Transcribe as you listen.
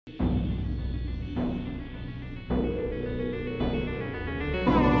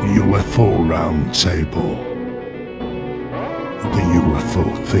UFO Roundtable, the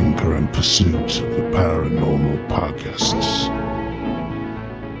UFO Thinker and Pursuit of the Paranormal podcasts.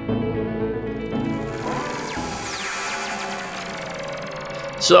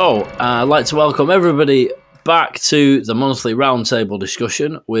 So, I'd like to welcome everybody back to the monthly roundtable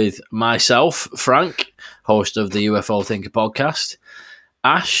discussion with myself, Frank, host of the UFO Thinker podcast,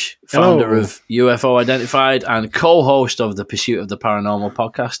 Ash, founder Hello. of UFO Identified and co-host of the Pursuit of the Paranormal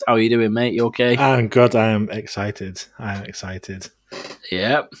podcast. How are you doing, mate? You okay? I'm good. I am excited.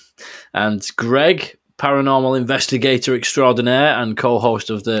 Yep. And Greg, paranormal investigator extraordinaire and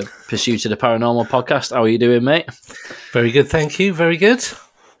co-host of the Pursuit of the Paranormal podcast. How are you doing, mate? Very good, thank you. Very good.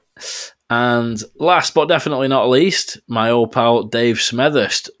 And last but definitely not least, my old pal Dave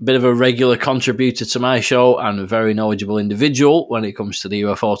Smethurst, bit of a regular contributor to my show and a very knowledgeable individual when it comes to the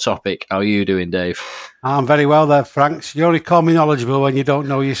UFO topic. How are you doing, Dave? I'm very well there, Frank. You only call me knowledgeable when you don't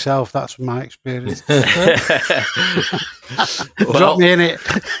know yourself. That's my experience. Drop me in it.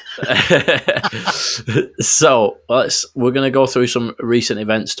 So we're going to go through some recent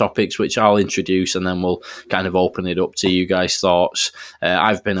events topics, which I'll introduce, and then we'll kind of open it up to you guys' thoughts.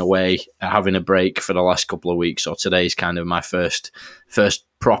 I've been away having a break for the last couple of weeks, so today's kind of my first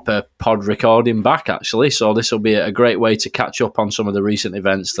proper pod recording back, actually. So this will be a great way to catch up on some of the recent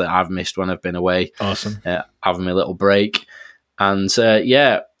events that I've missed when I've been away. Awesome. Having my little break. And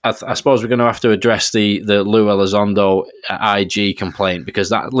I suppose we're going to have to address the Lou Elizondo IG complaint, because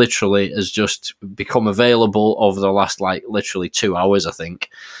that literally has just become available over the last literally 2 hours, I think.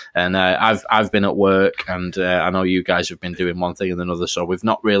 And I've been at work, and I know you guys have been doing one thing and another, so we've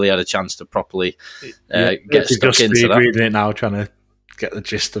not really had a chance to properly get stuck into that. Reading it now, trying to get the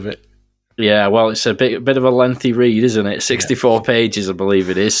gist of it. Yeah, well, it's a bit of a lengthy read, isn't it? 64 pages, I believe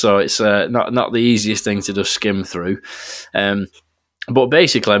it is. So it's not the easiest thing to just skim through. But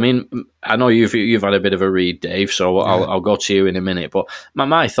basically, I mean, I know you've had a bit of a read, Dave. So I'll go to you in a minute. But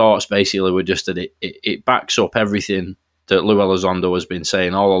my thoughts basically were just that it backs up everything that Lou Elizondo has been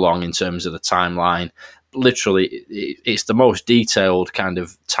saying all along in terms of the timeline. Literally, it's the most detailed kind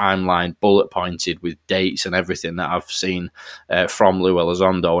of timeline, bullet pointed with dates and everything that I've seen from Lou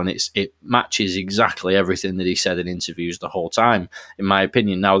Elizondo, and it matches exactly everything that he said in interviews the whole time, in my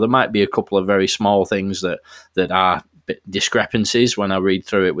opinion. Now, there might be a couple of very small things that are discrepancies when I read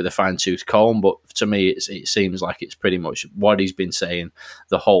through it with a fine-tooth comb, but to me it seems like it's pretty much what he's been saying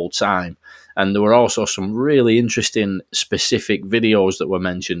the whole time. And there were also some really interesting specific videos that were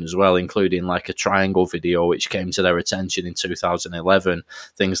mentioned as well, including like a triangle video which came to their attention in 2011,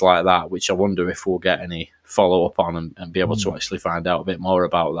 things like that, which I wonder if we'll get any follow-up on and be able to actually find out a bit more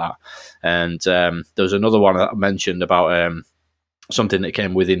about that. And there's another one that I mentioned about something that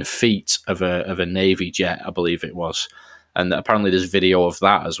came within feet of a Navy jet, I believe it was. And apparently there's video of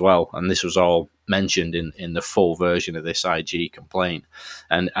that as well. And this was all mentioned in the full version of this IG complaint.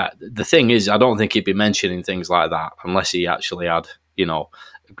 And the thing is, I don't think he'd be mentioning things like that unless he actually had,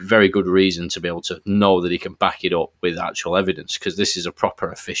 very good reason to be able to know that he can back it up with actual evidence, because this is a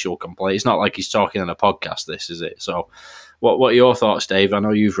proper official complaint. It's not like he's talking on a podcast, this, is it? So what are your thoughts, Dave? I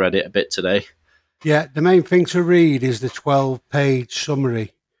know you've read it a bit today. Yeah, the main thing to read is the 12-page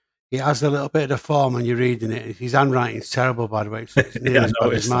summary. It has a little bit of the form when you're reading it. His handwriting's terrible, by the way. It's nearly as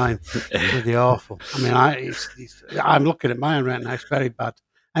bad as mine. It's really awful. I mean, I'm looking at my handwriting now. It's very bad.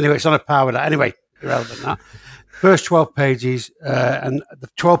 Anyway, it's on a par with that. Anyway, irrelevant that. First 12 pages, and the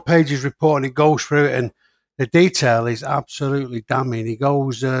 12 pages report, and it goes through it, and the detail is absolutely damning. He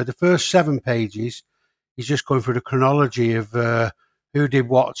goes, the first 7 pages, he's just going through the chronology of who did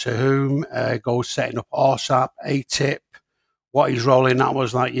what to whom, goes setting up ORSAP, ATIP, what his role in that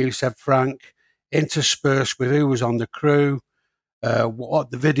was, like you said, Frank, interspersed with who was on the crew,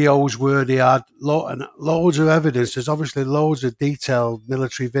 what the videos were they had, and loads of evidence. There's obviously loads of detailed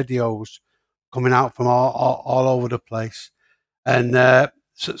military videos coming out from all over the place. And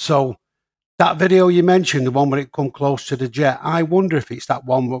so that video you mentioned, the one where it come close to the jet, I wonder if it's that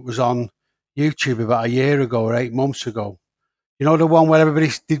one that was on YouTube about a year ago or 8 months ago. You know, the one where everybody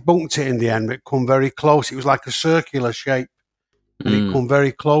debunked it in the end, it come very close. It was like a circular shape. And it come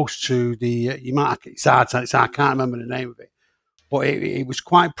very close to the, I can't remember the name of it, but it was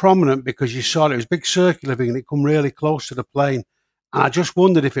quite prominent because you saw it was a big circular thing and it come really close to the plane. And I just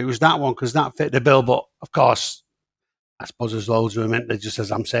wondered if it was that one because that fit the bill. But of course, I suppose there's loads of them. Just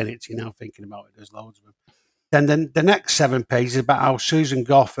as I'm saying it to you now, thinking about it, there's loads of them. Then the next 7 pages is about how Susan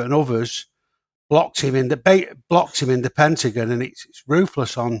Gough and others blocked him in the Pentagon, and it's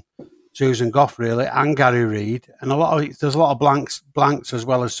ruthless on Susan Gough, really, and Gary Reed, and there's a lot of blanks as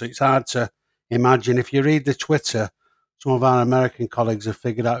well, as so it's hard to imagine. If you read the Twitter, some of our American colleagues have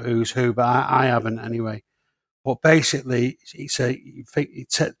figured out who's who, but I haven't anyway. But basically,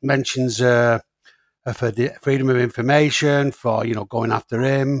 it mentions for the freedom of information, for going after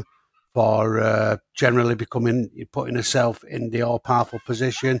him, for generally putting herself in the all-powerful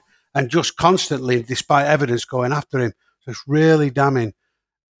position, and just constantly, despite evidence, going after him. So it's really damning.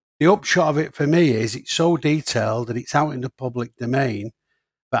 The upshot of it for me is it's so detailed that it's out in the public domain.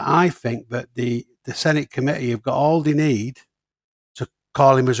 But I think that the Senate committee have got all they need to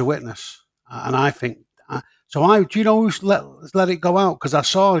call him as a witness, and I think. Do you know who's let it go out? Because I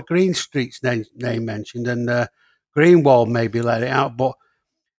saw Greenstreet's name mentioned, and Greenwald maybe let it out, but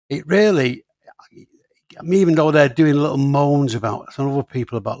it really, even though they're doing little moans about some other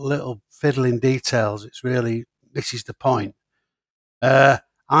people about little fiddling details, it's really misses the point.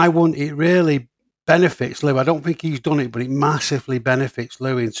 It really benefits Lou. I don't think he's done it, but it massively benefits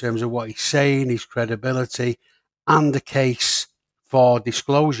Lou in terms of what he's saying, his credibility, and the case for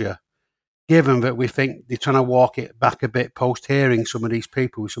disclosure. Given that we think they're trying to walk it back a bit post-hearing some of these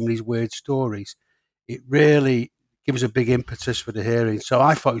people with some of these weird stories, it really gives a big impetus for the hearing. So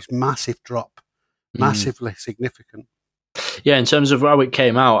I thought it was a massive drop, massively significant. Yeah, in terms of how it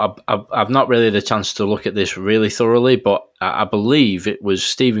came out, I've not really had a chance to look at this really thoroughly, but I believe it was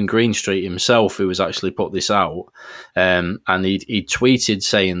Stephen Greenstreet himself who was actually put this out, and he tweeted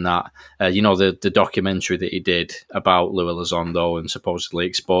saying that, the documentary that he did about Lou Elizondo and supposedly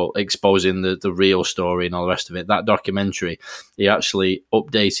exposing the real story and all the rest of it, that documentary, he actually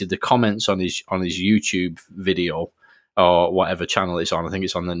updated the comments on his YouTube video, or whatever channel it's on. I think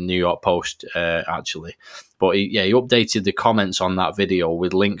it's on the New York Post, actually. But he updated the comments on that video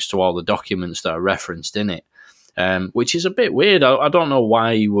with links to all the documents that are referenced in it, which is a bit weird. I don't know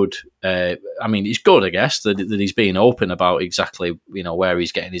why he would. It's good, I guess, that he's being open about exactly where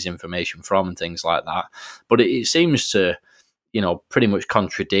he's getting his information from and things like that. But it seems to pretty much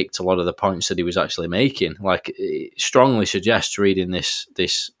contradict a lot of the points that he was actually making. Like, it strongly suggests, reading this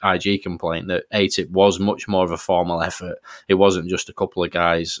IG complaint, that it was much more of a formal effort. It wasn't just a couple of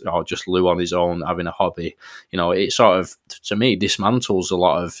guys or just Lou on his own having a hobby. It sort of, to me, dismantles a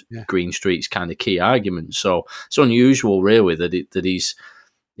lot of Greenstreet's kind of key arguments. So it's unusual, really, that he's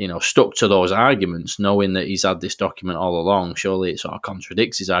stuck to those arguments, knowing that he's had this document all along. Surely it sort of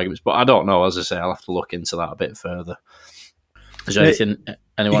contradicts his arguments. But I don't know. As I say, I'll have to look into that a bit further. Is there anything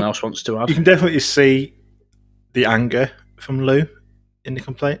anyone else wants to add? You can definitely see the anger from Lou in the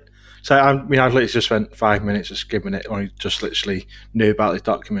complaint. So, I've literally just spent 5 minutes just skimming it, or just literally knew about this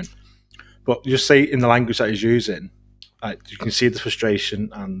document. But you just see in the language that he's using, you can see the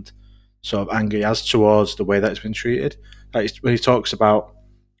frustration and sort of anger he has towards the way that it's been treated. When he talks about,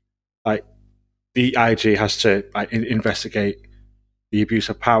 the IG has to investigate the abuse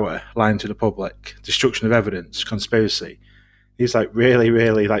of power, lying to the public, destruction of evidence, conspiracy. He's really,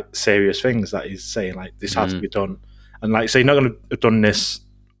 really serious things that he's saying. This has to be done, and so he's not going to have done this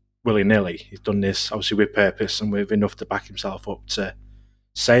willy nilly. He's done this obviously with purpose and with enough to back himself up to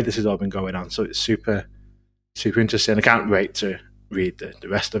say this has all been going on. So it's super, super interesting. I can't wait to read the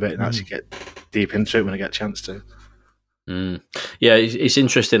rest of it and actually get deep into it when I get a chance to. Yeah, it's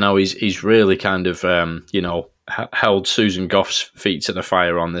interesting how he's really kind of held Susan Goff's feet to the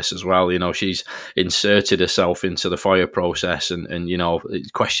fire on this as well. She's inserted herself into the FOIA process and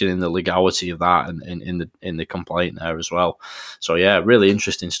questioning the legality of that and in the complaint there as well. So yeah, really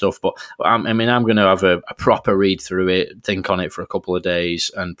interesting stuff. But I'm going to have a proper read through it, think on it for a couple of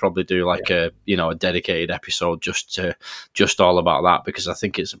days, and probably do a dedicated episode just all about that, because I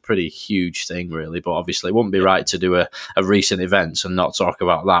think it's a pretty huge thing, really. But obviously, it wouldn't be right to do a recent events and not talk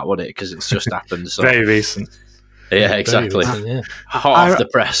about that, would it? Because it's just happened. So. Very recent. Yeah, exactly. Hot off the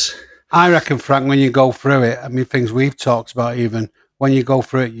press. I reckon, Frank, when you go through it, things we've talked about, even when you go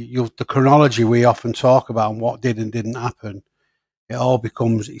through it, the chronology we often talk about and what did and didn't happen, it all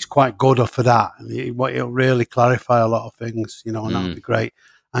becomes, it's quite good for that. And it'll really clarify a lot of things, and that would be great.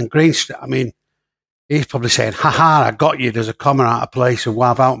 And Greenstreet, he's probably saying, haha, I got you. There's a comma out of place, and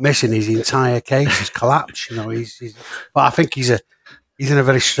without missing his entire case has collapsed. But I think he's in a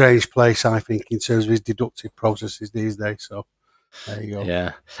very strange place, I think, in terms of his deductive processes these days. So there you go.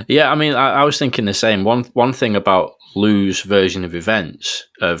 Yeah. I was thinking the same. One thing about Lou's version of events,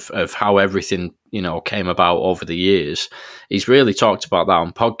 of how everything came about over the years, he's really talked about that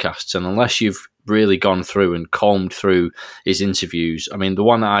on podcasts. And unless you've really gone through and combed through his interviews. I mean, the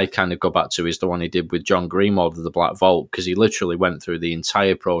one I kind of go back to is the one he did with John Greenwald of the Black Vault, because he literally went through the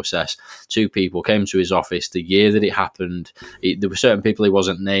entire process. Two people came to his office the year that it happened. There were certain people he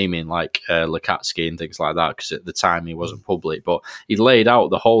wasn't naming, like Lukatsky and things like that, because at the time he wasn't public, but he laid out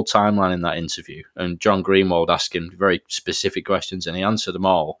the whole timeline in that interview, and John Greenwald asked him very specific questions and he answered them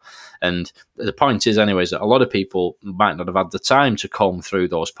all. And the point is, anyways, that a lot of people might not have had the time to comb through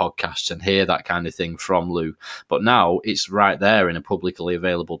those podcasts and hear that kind of thing from Lou. But now it's right there in a publicly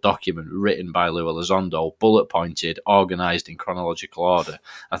available document written by Lou Elizondo, bullet pointed, organised in chronological order.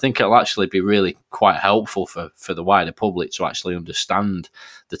 I think it'll actually be really quite helpful for the wider public to actually understand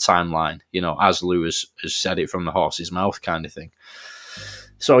the timeline, you know, as Lou has said it from the horse's mouth kind of thing.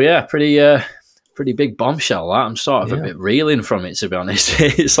 So, yeah, pretty big bombshell, that. I'm sort of a bit reeling from it, to be honest.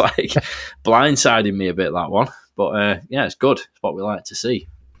 It's like blindsiding me a bit, that one. But yeah, it's good. It's what we like to see.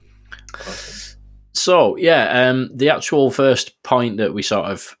 Awesome. So, yeah, the actual first point that we sort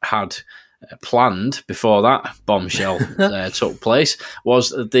of had planned before that bombshell took place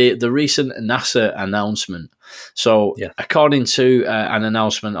was the recent NASA announcement. So, according to an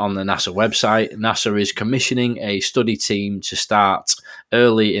announcement on the NASA website, NASA is commissioning a study team to start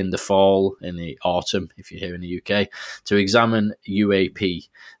early in the fall, in the autumn, if you're here in the UK, to examine UAP,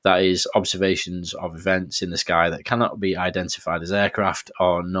 that is, observations of events in the sky that cannot be identified as aircraft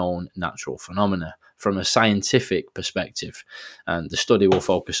or known natural phenomena, from a scientific perspective. And the study will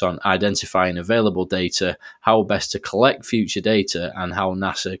focus on identifying available data, how best to collect future data, and how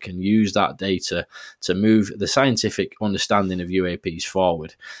NASA can use that data to move the scientific understanding of UAPs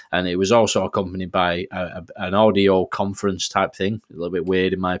forward. And it was also accompanied by an audio conference type thing, a little bit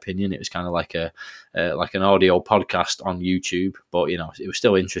weird in my opinion. It was kind of like an audio podcast on YouTube, but you know, it was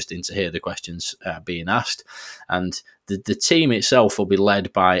still interesting to hear the questions being asked. And the team itself will be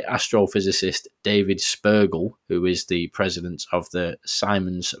led by astrophysicist David Spergel, who is the president of the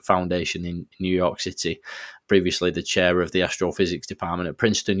Simons Foundation in New York City, previously the chair of the astrophysics department at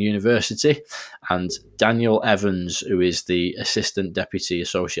Princeton University, and Daniel Evans, who is the assistant deputy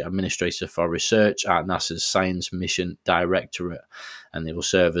associate administrator for research at NASA's Science Mission Directorate, and they will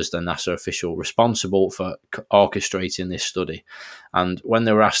serve as the NASA official responsible for orchestrating this study. And when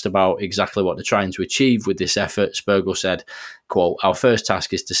they were asked about exactly what they're trying to achieve with this effort, Spergel said, quote, "Our first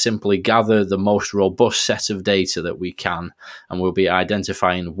task is to simply gather the most robust set of data that we can, and we'll be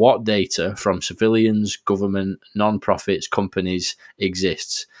identifying what data from civilians, government, non-profits, companies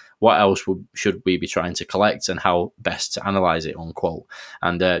exists. What else should we be trying to collect, and how best to analyse it," unquote.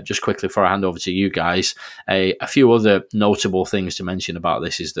 And just quickly before I hand over to you guys, a few other notable things to mention about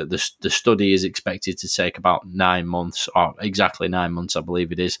this is that the study is expected to take about 9 months, or exactly 9 months, I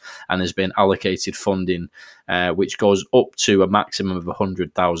believe it is, and has been allocated funding, which goes up to a maximum of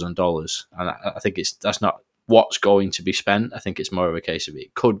 $100,000. And I think that's not what's going to be spent. I think it's more of a case of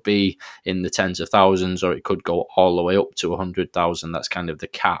it could be in the tens of thousands, or it could go all the way up to 100,000. That's kind of the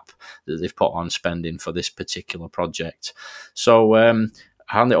cap that they've put on spending for this particular project. So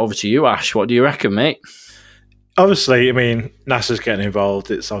hand it over to you, Ash. What do you reckon, mate? Obviously, I mean, NASA's getting involved.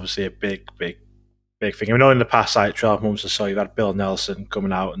 It's obviously a big thing. I know in the past, like 12 months or so, you've had Bill Nelson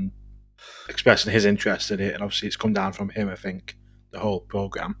coming out and expressing his interest in it, and obviously it's come down from him, I think, the whole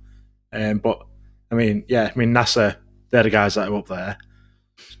program. But I mean, NASA, they're the guys that are up there.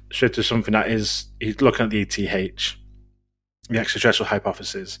 Should do something that he's looking at the ETH, the extraterrestrial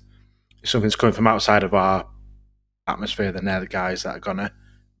hypothesis. If something's coming from outside of our atmosphere, then they're the guys that are going to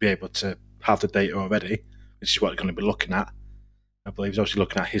be able to have the data already, which is what they're going to be looking at. I believe he's obviously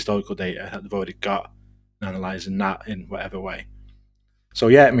looking at historical data that they've already got and analysing that in whatever way. So,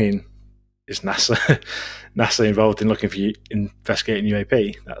 yeah, I mean, is NASA involved in looking for investigating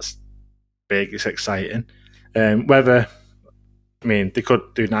UAP? That's big, it's exciting. Whether, I mean, they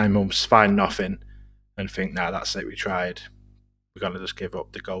could do 9 months, find nothing, and think, nah, that's it, we tried. We're going to just give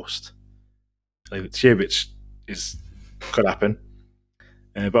up the ghost. Leave it to you, which could happen.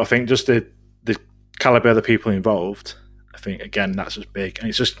 But I think just the calibre of the people involved, I think, again, that's just big. And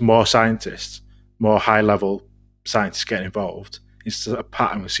it's just more scientists, more high-level scientists getting involved. It's a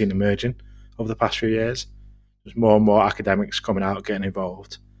pattern we've seen emerging over the past few years. There's more and more academics coming out, getting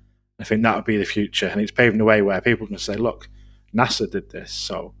involved. I think that would be the future, and it's paving the way where people can say, look, NASA did this,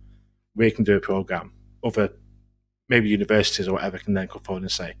 so we can do a program. Other, maybe universities or whatever, can then come forward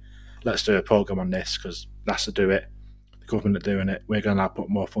and say, let's do a program on this, because NASA do it, the government are doing it, we're going to now put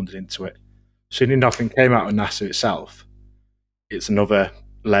more funding into it. So nothing came out of NASA itself. It's another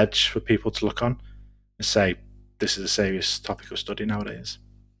ledge for people to look on and say, this is a serious topic of study nowadays.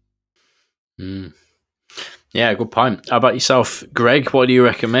 Yeah, good point. How about yourself, Greg? What do you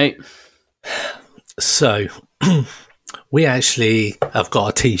reckon, mate? So we actually have got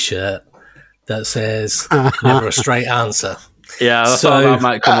a T-shirt that says "Never a straight answer." Yeah, I thought that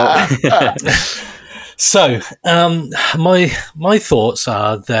might come up. So my thoughts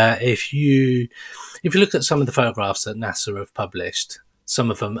are that if you look at some of the photographs that NASA have published,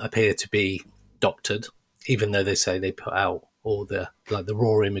 some of them appear to be doctored, even though they say they put out all the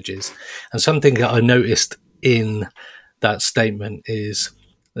raw images. And something that I noticed in that statement is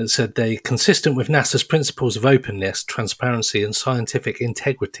that said they consistent with NASA's principles of openness, transparency, and scientific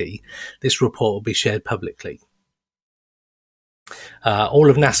integrity. This report will be shared publicly. All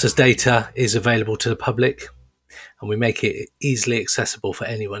of NASA's data is available to the public, and we make it easily accessible for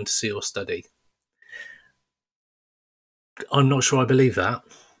anyone to see or study. I'm not sure I believe that.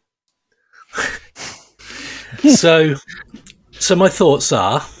 So my thoughts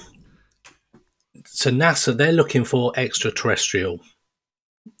are, so NASA, they're looking for extraterrestrial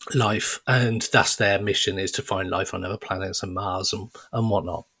life, and that's their mission, is to find life on other planets and Mars and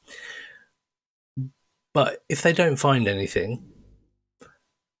whatnot. But if they don't find anything,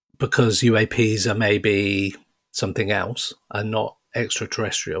 because UAPs are maybe something else and not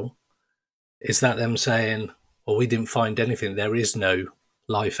extraterrestrial, is that them saying, well, we didn't find anything, there is no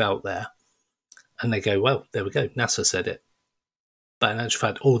life out there? And they go, well, there we go, NASA said it. But in actual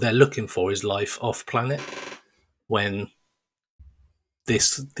fact, all they're looking for is life off planet, when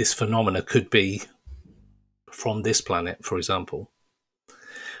this phenomena could be from this planet, for example.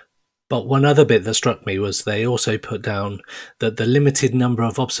 But one other bit that struck me was they also put down that the limited number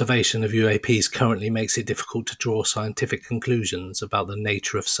of observation of UAPs currently makes it difficult to draw scientific conclusions about the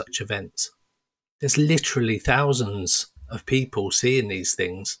nature of such events. There's literally thousands of people seeing these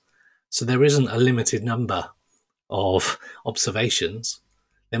things, so there isn't a limited number of observations.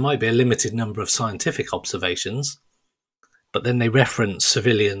 There might be a limited number of scientific observations, but then they reference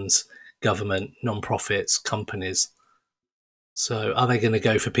civilians, government, non-profits, companies. So are they going to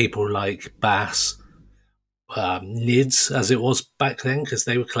go for people like BASS, NIDS, as it was back then, because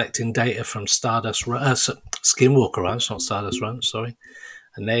they were collecting data from Skinwalker Ranch, not Stardust Ranch, sorry.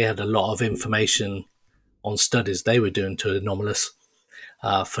 And they had a lot of information on studies they were doing to anomalous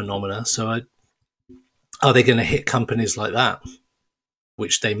phenomena. So are they going to hit companies like that,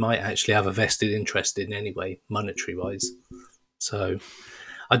 which they might actually have a vested interest in anyway, monetary-wise? So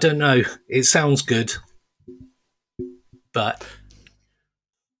I don't know. It sounds good, but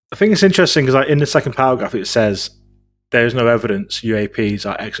I think it's interesting because in the second paragraph it says there is no evidence UAPs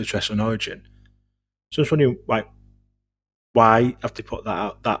are extraterrestrial in origin. So I was wondering, why have they put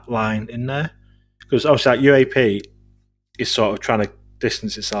that line in there? Because obviously UAP is sort of trying to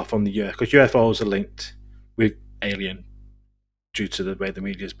distance itself from the Earth, because UFOs are linked with alien due to the way the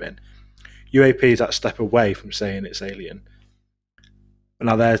media's been. UAP is that step away from saying it's alien.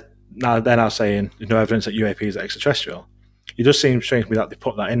 But they're now saying there's no evidence that UAP is extraterrestrial. It does seem strange to me that they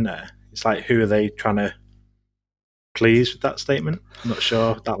put that in there. It's like, who are they trying to please with that statement? I'm not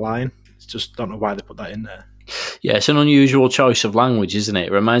sure, that line. Just don't know why they put that in there. Yeah, it's an unusual choice of language, isn't it?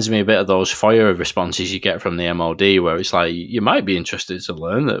 It reminds me a bit of those FOIA responses you get from the MOD, where it's like, you might be interested to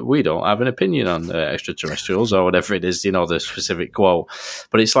learn that we don't have an opinion on extraterrestrials, or whatever it is, the specific quote.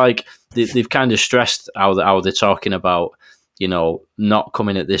 But it's like they've kind of stressed how they're talking about, not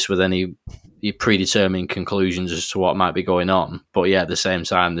coming at this with any predetermined conclusions as to what might be going on. But yeah, at the same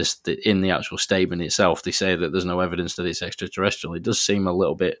time, in the actual statement itself, they say that there's no evidence that it's extraterrestrial. It does seem a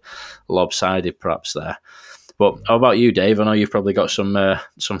little bit lopsided, perhaps, there. But how about you, Dave? I know you've probably got some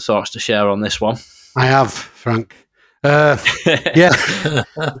thoughts to share on this one. I have, Frank. Yeah.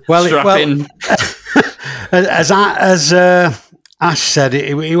 As Ash said,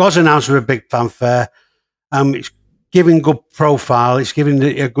 it was announced with a big fanfare. It's giving good profile. It's giving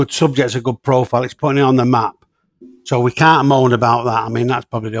a good subject a good profile. It's putting it on the map. So we can't moan about that. I mean, that's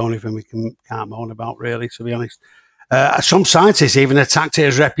probably the only thing we can't moan about, really, to be honest. Some scientists even attacked it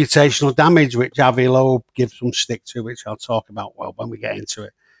as reputational damage, which Avi Loeb gives some stick to, which I'll talk about when we get into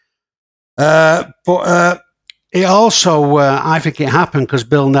it. But it also, I think it happened because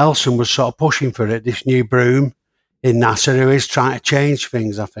Bill Nelson was sort of pushing for it, this new broom in NASA who is trying to change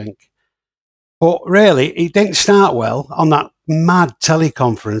things, I think. But really, it didn't start well on that mad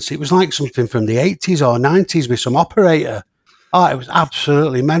teleconference. It was like something from the 80s or 90s with some operator. Oh, it was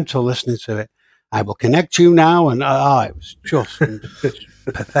absolutely mental listening to it. I will connect you now, and it was just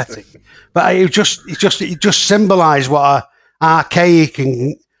pathetic. But it just symbolised what an archaic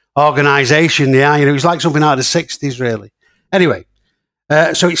organisation they are. It was like something out of the 60s, really. Anyway,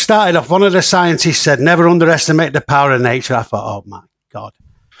 so it started off. One of the scientists said, "Never underestimate the power of nature." I thought, "Oh my God,"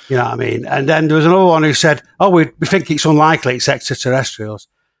 you know what I mean? And then there was another one who said, "Oh, we think it's unlikely it's extraterrestrials."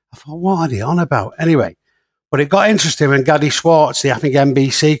 I thought, what are they on about? Anyway, but it got interesting when Gaddy Schwartz, the I think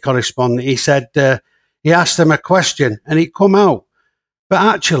NBC correspondent, he said, he asked them a question and it come out. But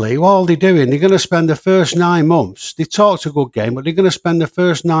actually, what are they doing? They're going to spend the first 9 months. They talked a good game, but they're going to spend the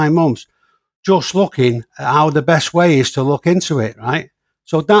first 9 months just looking at how the best way is to look into it, right?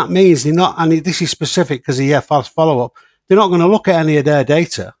 So that means they're not, and this is specific because of fast follow-up, they're not going to look at any of their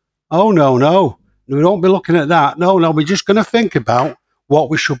data. Oh, no. We won't be looking at that. No, we're just going to think about what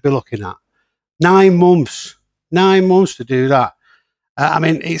we should be looking at. 9 months. 9 months to do that. I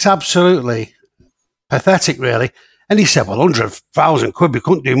mean, it's absolutely pathetic, really. And he said, well, 100,000 quid, we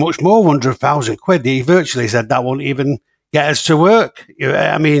couldn't do much more, 100,000 quid. He virtually said that won't even get us to work.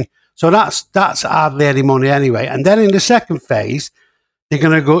 I mean, so that's hardly any money anyway. And then in the second phase, they're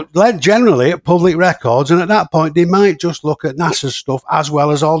going to go generally at public records. And at that point, they might just look at NASA's stuff as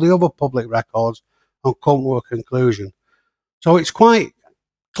well as all the other public records and come to a conclusion. So it's quite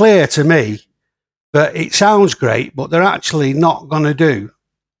clear to me that it sounds great, but they're actually not going to do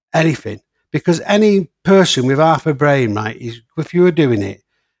anything. Because any person with half a brain, right, if you were doing it,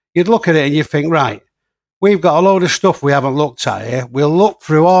 you'd look at it and you think, right, we've got a load of stuff we haven't looked at here. We'll look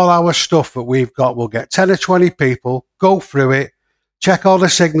through all our stuff that we've got. We'll get 10 or 20 people, go through it, check all the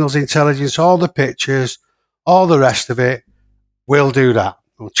signals intelligence, all the pictures, all the rest of it. We'll do that.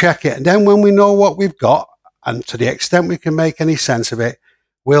 We'll check it. And then when we know what we've got, and to the extent we can make any sense of it,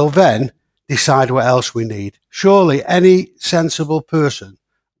 we'll then decide what else we need. Surely any sensible person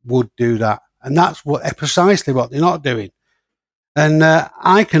would do that. And that's precisely what they're not doing. And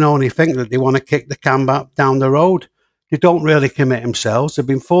I can only think that they want to kick the can back down the road. They don't really commit themselves. They've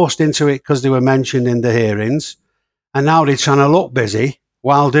been forced into it because they were mentioned in the hearings. And now they're trying to look busy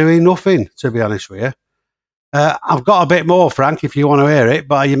while doing nothing, to be honest with you. I've got a bit more, Frank, if you want to hear it,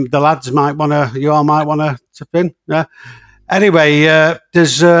 but the lads might want to, you all might want to tip in. Anyway,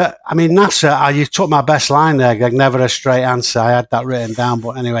 there's, NASA, you took my best line there, Greg, never a straight answer. I had that written down,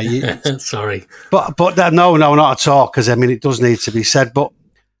 but anyway. Sorry. But no, not at all, because, it does need to be said. But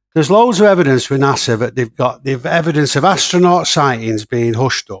there's loads of evidence with NASA that they've evidence of astronaut sightings being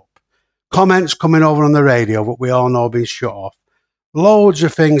hushed up, comments coming over on the radio that we all know being shut off, loads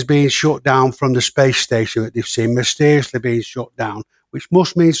of things being shut down from the space station that they've seen mysteriously being shut down, which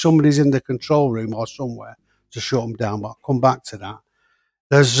must mean somebody's in the control room or somewhere to shut them down, but I'll come back to that.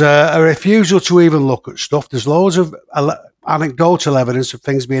 There's a refusal to even look at stuff. There's loads of anecdotal evidence of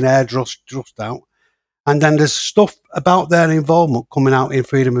things being airdropped out. And then there's stuff about their involvement coming out in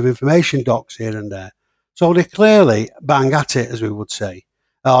Freedom of Information docs here and there. So they clearly bang at it, as we would say.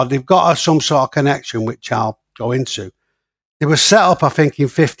 They've got some sort of connection, which I'll go into. They were set up, I think, in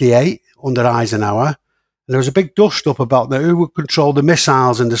 1958 under Eisenhower. There was a big dust-up about who would control the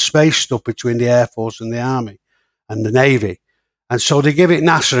missiles and the space stuff between the Air Force and the Army and the Navy. And so they gave it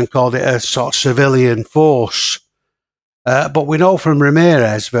NASA and called it a sort of civilian force. But we know from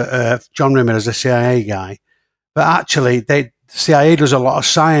Ramirez, John Ramirez, the CIA guy, but actually the CIA does a lot of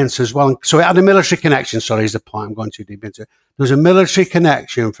science as well. So it had a military connection, sorry, is the point I'm going too deep into. There was a military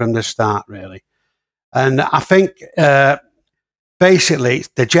connection from the start, really. And I think... basically,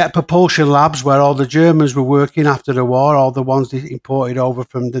 the Jet Propulsion Labs, where all the Germans were working after the war, all the ones they imported over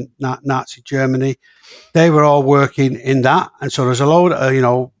from the Nazi Germany, they were all working in that. And so there's a load of,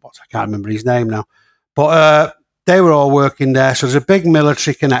 I can't remember his name now, but they were all working there. So there's a big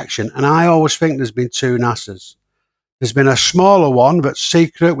military connection. And I always think there's been two NASAs. There's been a smaller one that's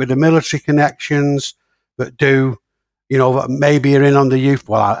secret with the military connections that do, maybe are in on the UFO.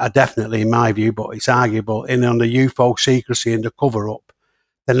 Well, I definitely, in my view, but it's arguable, in on the UFO secrecy and the cover-up.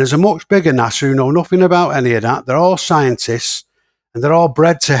 Then there's a much bigger NASA who know nothing about any of that. They're all scientists, and they're all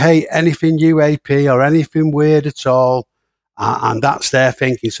bred to hate anything UAP or anything weird at all, and that's their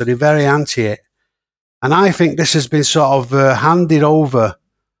thinking. So they're very anti it. And I think this has been sort of handed over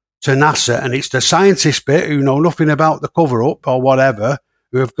to NASA, and it's the scientist bit who know nothing about the cover-up or whatever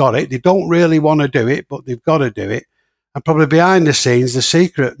who have got it. They don't really want to do it, but they've got to do it. And probably behind the scenes,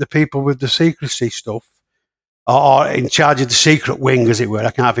 the people with the secrecy stuff, or in charge of the secret wing, as it were,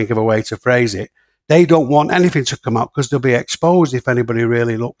 I can't think of a way to phrase it, they don't want anything to come out because they'll be exposed if anybody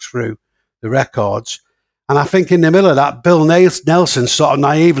really looks through the records. And I think in the middle of that, Bill Nelson sort of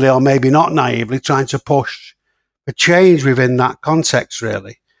naively, or maybe not naively, trying to push a change within that context,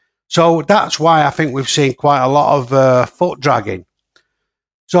 really. So that's why I think we've seen quite a lot of foot dragging.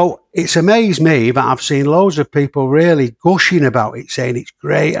 So it's amazed me that I've seen loads of people really gushing about it, saying it's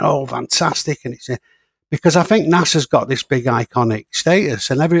great and fantastic, and it's because I think NASA's got this big iconic status,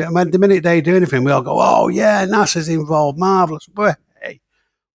 and the minute they do anything, we all go, "Oh yeah, NASA's involved, marvelous." But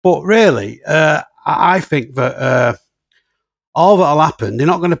really, I think that all that'll happen, they're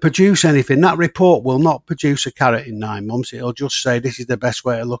not going to produce anything. That report will not produce a carrot in 9 months. It'll just say this is the best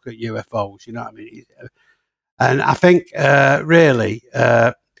way to look at UFOs. You know what I mean? And I think really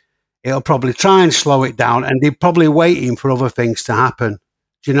it'll probably try and slow it down, and they're probably waiting for other things to happen.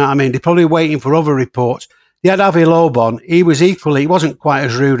 Do you know what I mean? They're probably waiting for other reports. They had Avi Loeb on. He wasn't quite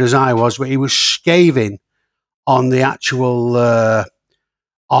as rude as I was, but he was scathing on the actual,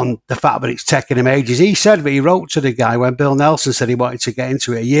 on the fact that it's taken him ages. He said that he wrote to the guy when Bill Nelson said he wanted to get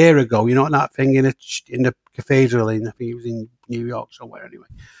into it a year ago. You know, that thing in the cathedral, I think he was in New York somewhere anyway.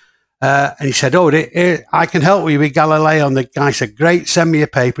 And he said, I can help you with Galileo. And the guy said, great, send me a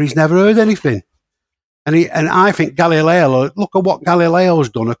paper. He's never heard anything. And I think Galileo, look at what Galileo's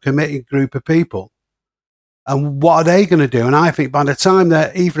done, a committed group of people. And what are they going to do? And I think by the time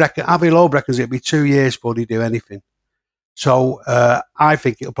that Avi Loeb reckons it'll be 2 years before they do anything. So I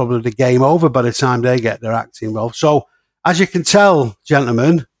think it'll probably be game over by the time they get their act involved. So as you can tell,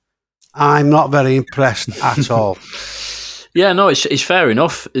 gentlemen, I'm not very impressed at all. Yeah, no, it's fair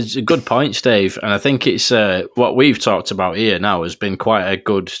enough. It's a good point, Dave, and I think it's what we've talked about here now has been quite a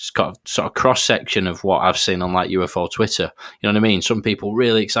good sort of cross section of what I've seen on like UFO Twitter. You know what I mean? Some people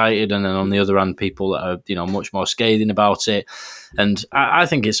really excited, and then on the other hand, people that are much more scathing about it. And I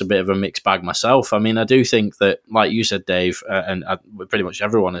think it's a bit of a mixed bag myself. I mean, I do think that, like you said, Dave, and pretty much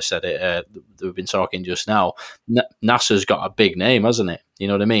everyone has said it, we've been talking just now, NASA's got a big name, hasn't it? You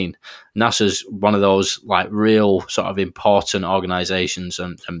know what I mean? NASA's one of those like real sort of important organizations,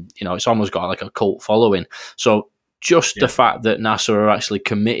 and it's almost got like a cult following. So just the fact that NASA are actually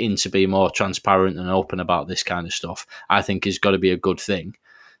committing to be more transparent and open about this kind of stuff, I think has got to be a good thing.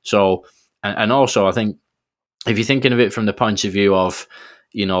 So, and also I think, if you're thinking of it from the point of view of,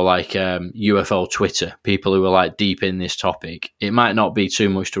 UFO Twitter, people who are like deep in this topic, it might not be too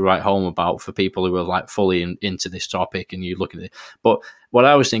much to write home about for people who are like fully into this topic and you look at it. But what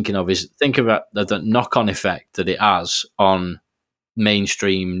I was thinking of is think about the knock-on effect that it has on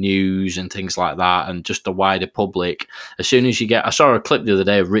mainstream news and things like that, and just the wider public. As soon as I saw a clip the other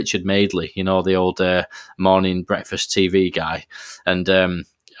day of Richard Madeley, the old morning breakfast TV guy, and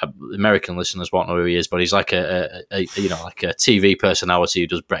American listeners won't know who he is, but he's like a TV personality who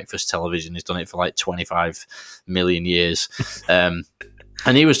does breakfast television. He's done it for like 25 million years.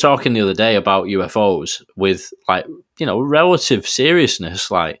 And he was talking the other day about UFOs with relative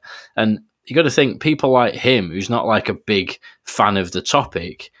seriousness, and you got to think people like him, who's not like a big fan of the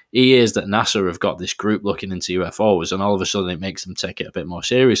topic, he hears that NASA have got this group looking into UFOs, and all of a sudden it makes them take it a bit more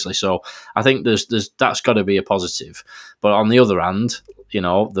seriously. So I think there's that's got to be a positive. But on the other hand,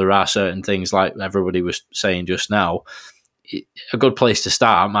 there are certain things, like everybody was saying just now, a good place to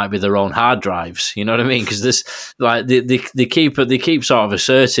start might be their own hard drives. You know what I mean? Because this, like, they keep sort of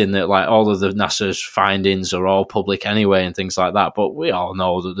asserting that like all of the NASA's findings are all public anyway and things like that. But we all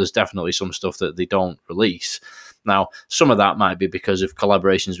know that there's definitely some stuff that they don't release. Now, some of that might be because of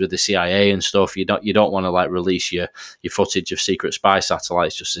collaborations with the CIA and stuff. You don't want to like release your footage of secret spy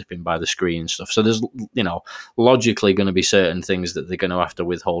satellites just zipping by the screen and stuff. So there's logically going to be certain things that they're going to have to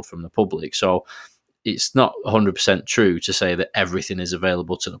withhold from the public. So it's not 100% true to say that everything is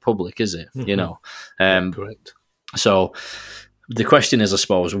available to the public, is it? Mm-hmm. Correct. So the question is, I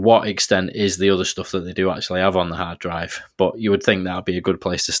suppose, what extent is the other stuff that they do actually have on the hard drive? But you would think that would be a good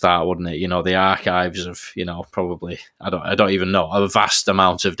place to start, wouldn't it? The archives of, probably, I don't even know, a vast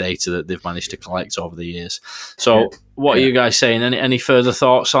amount of data that they've managed to collect over the years. So what are you guys saying? Any further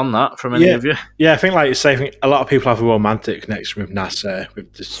thoughts on that from any of you? Yeah, I think like you say, I think a lot of people have a romantic connection with NASA,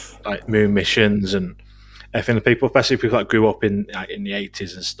 with just like moon missions and everything. People, especially people that grew up in the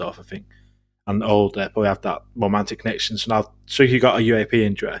 80s and stuff, I think, and older, probably have that romantic connection. So now, you got a UAP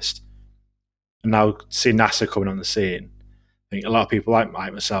interest, and now see NASA coming on the scene, I think a lot of people like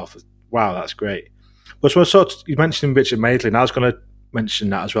myself, wow, that's great. But so you mentioned Richard Madeley, and I was going to mention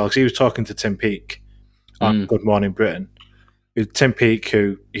that as well, because he was talking to Tim Peake on Good Morning Britain. Tim Peake,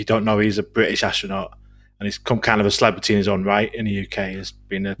 who you don't know, he's a British astronaut, and he's come kind of a celebrity in his own right in the UK. He's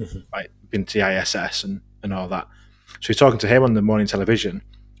been been to the ISS and all that. So he's talking to him on the morning television.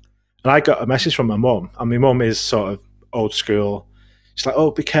 And I got a message from my mum, and my mum is sort of old school. She's like,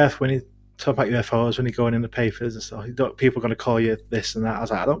 "Oh, be careful when you talk about UFOs, when you're going in the papers and stuff. People are going to call you this and that." I was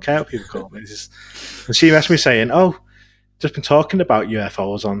like, "I don't care what people call me." And she messaged me saying, "Oh, just been talking about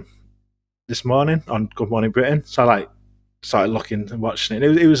UFOs on this morning on Good Morning Britain." So I started looking and watching it.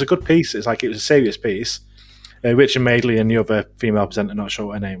 And it was a good piece. It was a serious piece. Richard Madeley and the other female presenter, not sure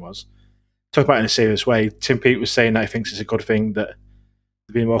what her name was, talk about it in a serious way. Tim Peake was saying that he thinks it's a good thing that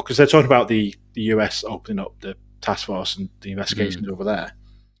being more, because they're talking about the US opening up the task force and the investigations over there.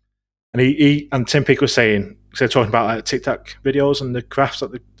 And and Tim Peake was saying, so talking about like TikTok videos and the crafts,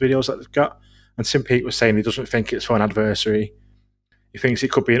 that the videos that they've got, and Tim Peake was saying he doesn't think it's for an adversary. He thinks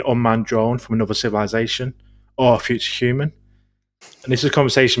it could be an unmanned drone from another civilization or a future human. And this is a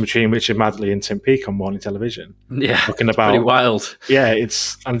conversation between Richard Madley and Tim Peake on morning television. Yeah, talking about pretty wild. Yeah,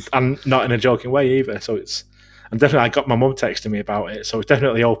 it's and not in a joking way either. So it's, and definitely I got my mum texting me about it. So it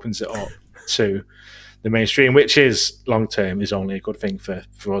definitely opens it up to the mainstream, which is long term is only a good thing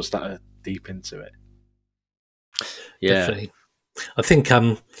for us that are deep into it. Yeah, definitely. I think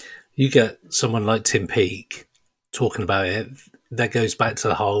you get someone like Tim Peake talking about it. That goes back to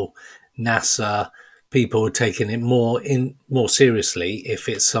the whole NASA. People taking it more seriously if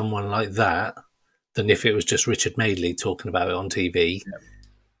it's someone like that than if it was just Richard Madeley talking about it on TV. Yeah.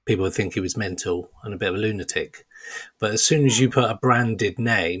 People would think he was mental and a bit of a lunatic. But as soon as you put a branded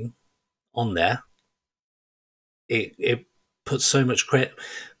name on there, it puts so much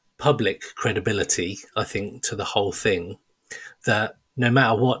public credibility, I think, to the whole thing, that no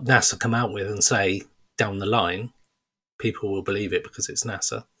matter what NASA come out with and say down the line, people will believe it because it's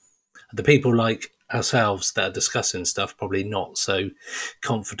NASA. The people like ourselves that are discussing stuff probably not so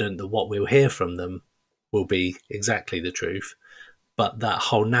confident that what we'll hear from them will be exactly the truth. But that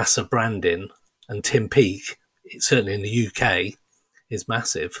whole NASA branding and Tim Peake, certainly in the UK, is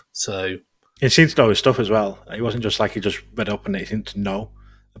massive. So he seemed to know his stuff as well. It wasn't just like he just read up and he seemed to know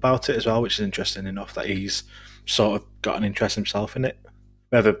about it as well, which is interesting enough that he's sort of got an interest himself in it,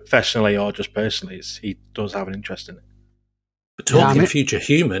 whether professionally or just personally. He does have an interest in it. But talking Future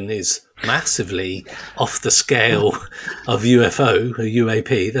Human is massively off the scale of UFO or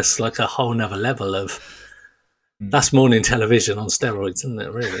UAP. That's like a whole nother level of. That's morning television on steroids, isn't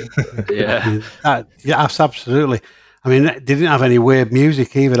it? Really? Yeah. Yes, absolutely. I mean, they didn't have any weird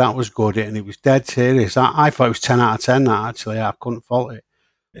music either. That was good, and it was dead serious. I thought it was 10 out of 10. That actually, I couldn't fault it.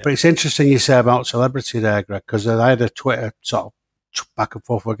 Yeah. But it's interesting you say about celebrity there, Greg, because I had a Twitter sort of back and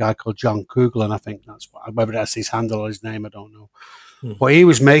forth with a guy called John Kugler, and I think whether that's his handle or his name, I don't know. But he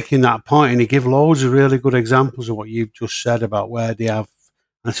was making that point, and he gave loads of really good examples of what you've just said about where they have.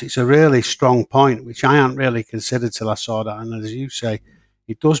 And it's a really strong point, which I hadn't really considered till I saw that. And as you say,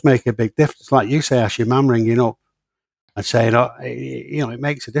 it does make a big difference. Like you say, Ash, your mum ringing up and saying, it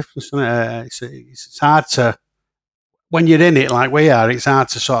makes a difference, doesn't it? It's hard to, when you're in it like we are, it's hard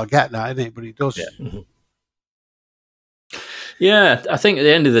to sort of get that, isn't it? But it does. Yeah. Mm-hmm. Yeah, I think at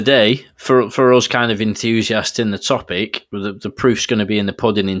the end of the day, for us kind of enthusiasts in the topic, the proof's going to be in the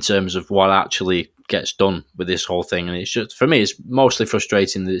pudding in terms of what actually gets done with this whole thing. And it's just, for me, it's mostly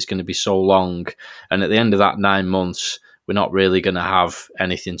frustrating that it's going to be so long. And at the end of that 9 months, we're not really going to have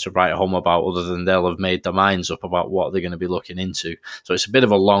anything to write home about other than they'll have made their minds up about what they're going to be looking into. So it's a bit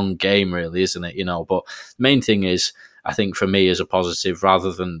of a long game, really, isn't it? But the main thing is, I think for me as a positive,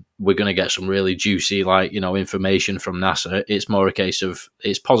 rather than we're going to get some really juicy, information from NASA, it's more a case of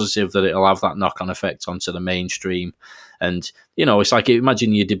it's positive that it'll have that knock-on effect onto the mainstream. And, it's like,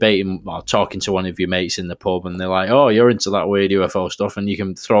 imagine you're debating or talking to one of your mates in the pub and they're like, oh, you're into that weird UFO stuff, and you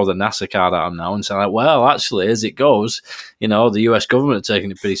can throw the NASA card at them now and say, like, well, actually, as it goes, the US government are taking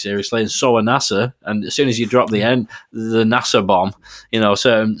it pretty seriously, and so are NASA. And as soon as you drop the NASA bomb,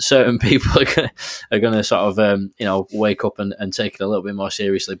 certain people are going to sort of, wake up and take it a little bit more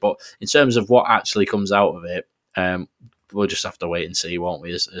seriously. But in terms of what actually comes out of it, we'll just have to wait and see, won't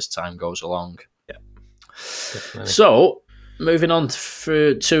we, as time goes along. Yeah. Definitely. So, moving on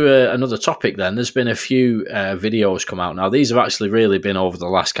to another topic then, there's been a few videos come out now. These have actually really been over the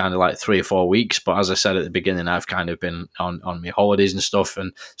last kind of 3 or 4 weeks, but as I said at the beginning, I've kind of been on my holidays and stuff,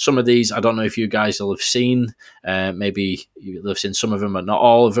 and some of these, I don't know if you guys will have seen, maybe you'll have seen some of them, but not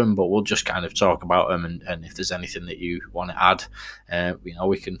all of them, but we'll just kind of talk about them, and if there's anything that you want to add,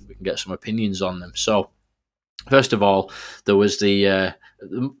 we can get some opinions on them. So, first of all, there was the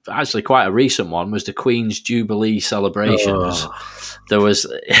actually quite a recent one, was the Queen's Jubilee celebrations. There was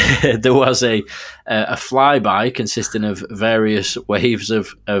a flyby consisting of various waves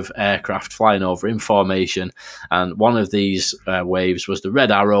of aircraft flying over in formation, and one of these waves was the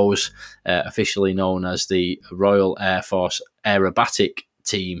Red Arrows, officially known as the Royal Air Force Aerobatic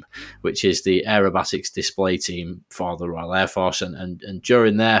Team, which is the aerobatics display team for the Royal Air Force, and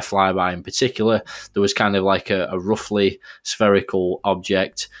during their flyby in particular, there was kind of like a roughly spherical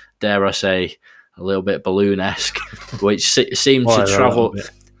object, dare I say, a little bit balloon-esque, which seemed to travel.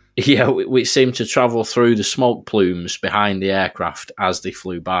 Yeah, which seemed to travel through the smoke plumes behind the aircraft as they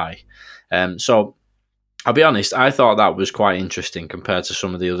flew by. So I'll be honest, I thought that was quite interesting compared to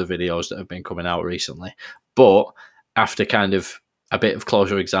some of the other videos that have been coming out recently. But after kind of a bit of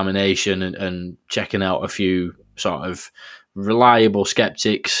closer examination and checking out a few sort of reliable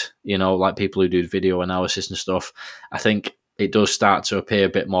skeptics, like people who do video analysis and stuff, I think it does start to appear a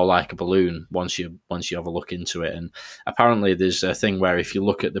bit more like a balloon once you have a look into it. And apparently there's a thing where if you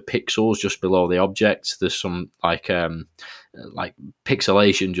look at the pixels just below the object, there's some like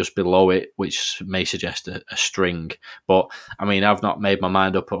pixelation just below it, which may suggest a string. But I mean, I've not made my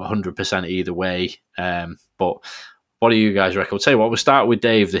mind up 100% either way. But what do you guys reckon? I'll tell you what, we'll start with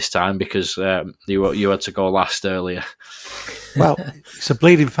Dave this time because you had to go last earlier. Well, it's a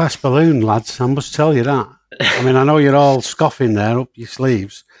bleeding fast balloon, lads. I must tell you that. I mean, I know you're all scoffing there up your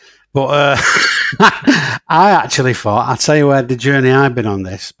sleeves, but I actually thought, I'll tell you where the journey I've been on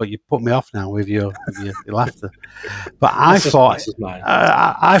this, but you put me off now with your laughter. But I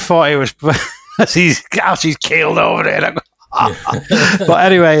thought it was, as he's keeled over it. But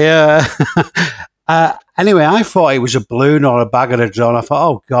anyway, I thought it was a balloon or a bag of a drone. I thought,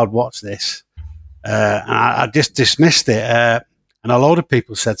 oh God, what's this? And I just dismissed it. And a load of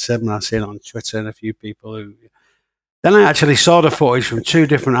people said similar. I've seen it on Twitter and a few people who. Then I actually saw the footage from two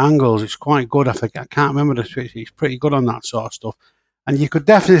different angles. It's quite good. I can't remember the switch. He's pretty good on that sort of stuff. And you could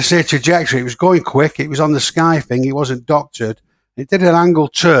definitely see a trajectory. It was going quick. It was on the sky thing. It wasn't doctored. It did an angle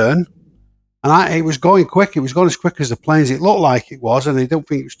turn. And it was going quick. It was going as quick as the planes. It looked like it was, and I don't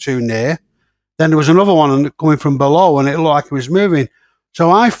think it was too near. Then there was another one coming from below, and it looked like it was moving. So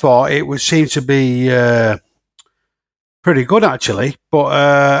I thought it would seem to be pretty good, actually.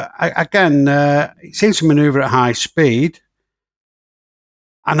 But again, it seems to manoeuvre at high speed.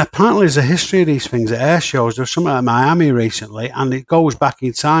 And apparently there's a history of these things at air shows. There was something at Miami recently, and it goes back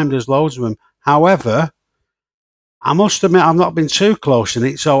in time. There's loads of them. However, I must admit I've not been too close in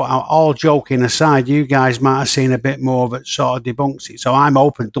it. So all joking aside, you guys might have seen a bit more that sort of debunks it. So I'm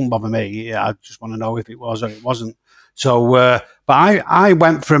open. Don't bother me. Yeah, I just want to know if it was or it wasn't. So, but I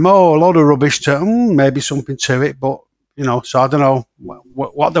went from, a load of rubbish to maybe something to it. But, so I don't know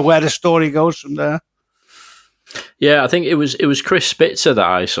where the story goes from there. Yeah, I think it was Chris Spitzer that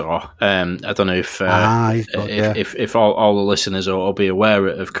I saw. I don't know if all the listeners will be aware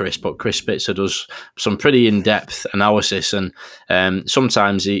of Chris, but Chris Spitzer does some pretty in-depth analysis, and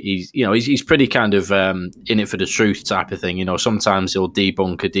sometimes he's pretty kind of in it for the truth type of thing. Sometimes he'll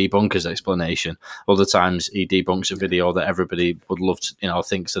debunk a debunker's explanation. Other times he debunks a video that everybody would love to,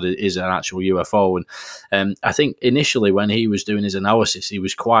 thinks that it is an actual UFO. And I think initially when he was doing his analysis, he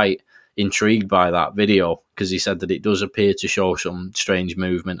was quite intrigued by that video because he said that it does appear to show some strange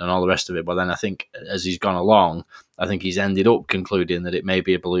movement and all the rest of it. But then I think as he's gone along, I think he's ended up concluding that it may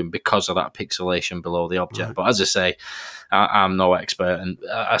be a balloon because of that pixelation below the object. Right. But as I say, I'm no expert, and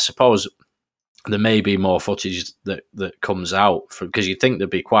I suppose there may be more footage that comes out because you'd think there'd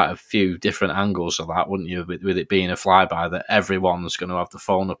be quite a few different angles of that, wouldn't you? With it being a flyby, that everyone's going to have the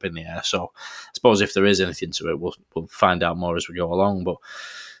phone up in the air. So I suppose if there is anything to it, we'll find out more as we go along. But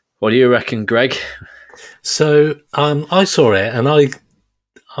what do you reckon, Greg? So I saw it, and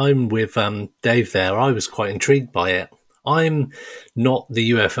I'm with Dave there. I was quite intrigued by it. I'm not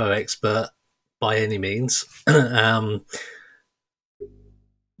the UFO expert by any means.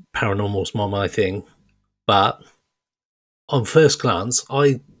 Paranormal's more my thing. But on first glance,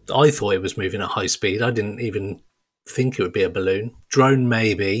 I thought it was moving at high speed. I didn't even think it would be a balloon. Drone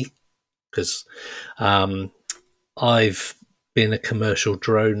maybe, because I've been a commercial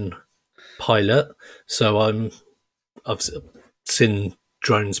drone pilot, so I've seen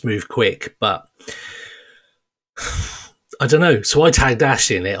drones move quick, but I don't know. So I tagged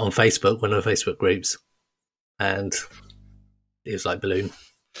Ash in it on Facebook, one of the Facebook groups, and it was like balloon.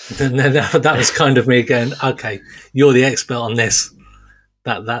 And then that was kind of me going, okay, you're the expert on this.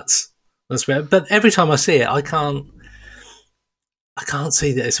 That's weird. But every time I see it, I can't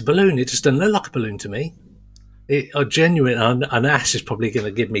see that it's a balloon. It just doesn't look like a balloon to me. And Ash is probably going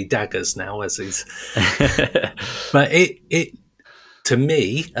to give me daggers now as he's. But it to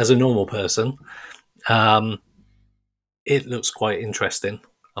me as a normal person, it looks quite interesting.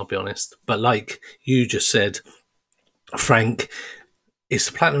 I'll be honest, but like you just said, Frank, it's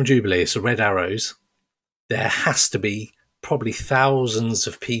the Platinum Jubilee. It's the Red Arrows. There has to be probably thousands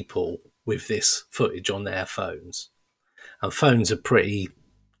of people with this footage on their phones, and phones are pretty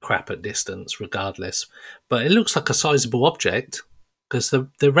crap at distance regardless, but it looks like a sizable object because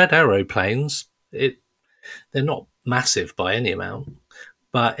the Red Arrow planes, they're not massive by any amount,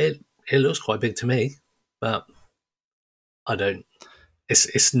 but it looks quite big to me. But I don't,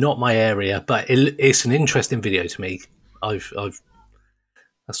 it's not my area, but it's an interesting video to me. I've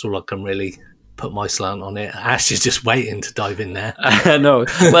that's all I can really put my slant on it. Ash is just waiting to dive in there. No,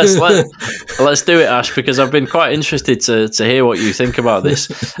 let's do it, Ash, because I've been quite interested to hear what you think about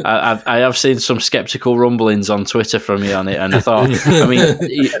this. I have seen some skeptical rumblings on Twitter from you on it, and I thought, I mean,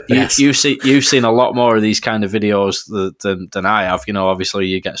 you've seen a lot more of these kind of videos than I have. You know, obviously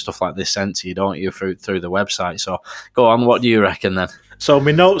you get stuff like this sent to you, don't you, through the website? So go on, what do you reckon then? So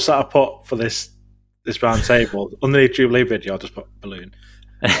my notes that I put for this round table underneath Jubilee video, I just put balloon.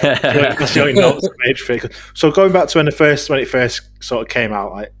 That's the only notes I made for it. So going back to when it first sort of came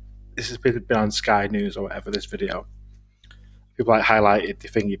out, like this has been on Sky News or whatever. This video, people like highlighted the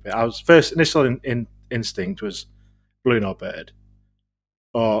thingy bit. I was initial instinct was balloon or bird,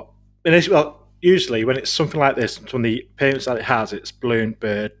 or usually when it's something like this, from the appearance that it has, it's balloon,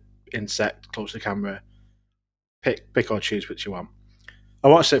 bird, insect, close to the camera. Pick or choose which you want. I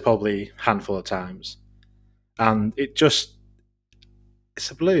watched it probably a handful of times, and it's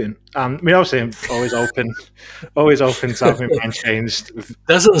a balloon. And I mean, obviously, I'm always open to having my mind changed.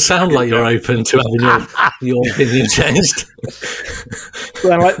 Doesn't sound like you're open to having your opinion changed.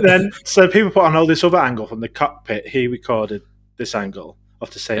 So people put on this other angle from the cockpit. He recorded this angle of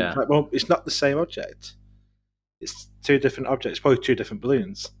the same. Yeah. Well, it's not the same object. It's two different objects, probably two different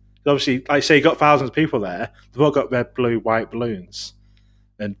balloons. Obviously, like I say, you got thousands of people there. They've all got red, blue, white balloons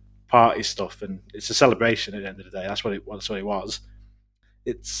and party stuff, and it's a celebration at the end of the day. That's what it was.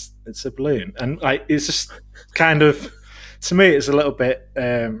 It's a balloon, and like it's just kind of, to me, it's a little bit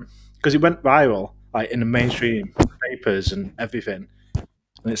because it went viral, like in the mainstream papers and everything.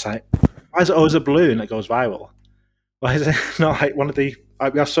 And it's like, why is it always a balloon that goes viral? Why is it not like one of the?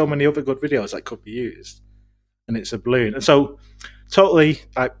 Like, we have so many other good videos that could be used, and it's a balloon. And so, totally,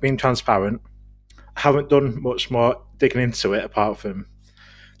 like being transparent. I haven't done much more digging into it apart from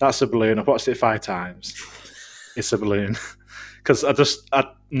that's a balloon. I've watched it 5 times. It's a balloon. Because I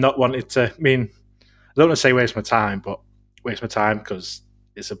not wanted to. I mean, I don't want to say waste my time, but waste my time because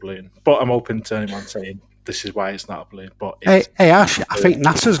it's a balloon. But I'm open to anyone saying this is why it's not a balloon. But hey Ash, I think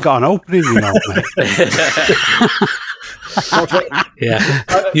NASA's got an opening, you know. Yeah,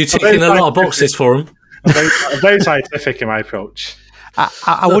 you're ticking a lot of boxes for them. I'm very scientific in my approach.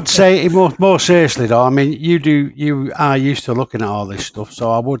 I would say more seriously though. I mean, you are used to looking at all this stuff,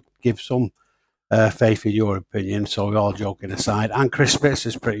 so I would give some faith in your opinion. So we're all joking aside, and Chris Spitz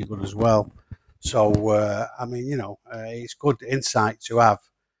is pretty good as well. So I mean, you know, it's good insight to have,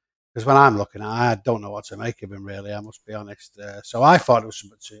 because when I'm looking at it, I don't know what to make of him really. I must be honest. So I thought it was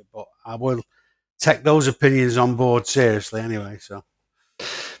something to it, but I will take those opinions on board seriously anyway. So.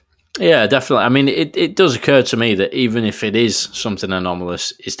 Yeah, definitely. I mean, it does occur to me that even if it is something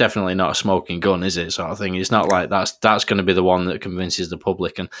anomalous, it's definitely not a smoking gun, is it? Sort of thing. It's not like that's going to be the one that convinces the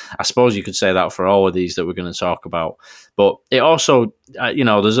public. And I suppose you could say that for all of these that we're going to talk about. But it also, you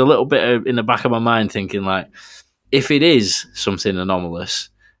know, there's a little bit in the back of my mind thinking like, if it is something anomalous,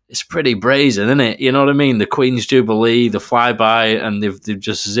 it's pretty brazen, isn't it? You know what I mean? The Queen's Jubilee, the flyby, and they've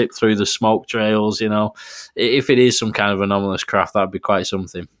just zipped through the smoke trails, you know. If it is some kind of anomalous craft, that'd be quite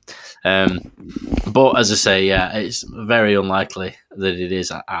something. But as I say, yeah, it's very unlikely that it is,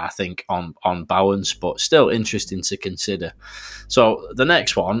 I think, on balance, but still interesting to consider. So the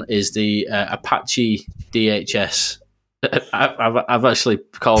next one is the Apache DHS. I've actually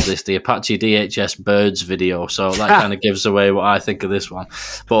called this the Apache DHS birds video, so that kind of gives away what I think of this one.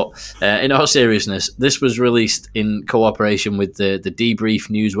 But in all seriousness, this was released in cooperation with the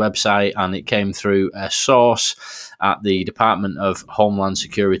Debrief News website, and it came through a source at the Department of Homeland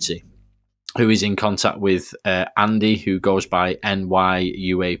Security, who is in contact with Andy, who goes by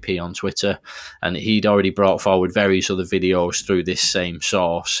NYUAP on Twitter. And he'd already brought forward various other videos through this same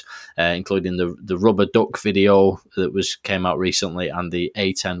source, including the rubber duck video that came out recently and the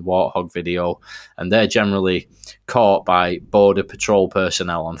A-10 Warthog video. And they're generally caught by Border Patrol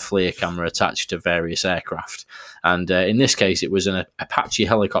personnel on FLIR camera attached to various aircraft. And in this case, it was an Apache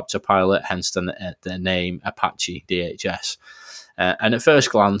helicopter pilot, hence the name Apache DHS. And at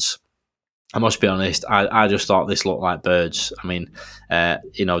first glance, I must be honest, I just thought this looked like birds. I mean,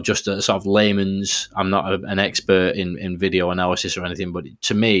 you know, just a sort of layman's, I'm not an expert in video analysis or anything, but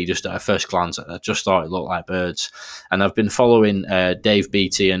to me, just at a first glance, I just thought it looked like birds. And I've been following Dave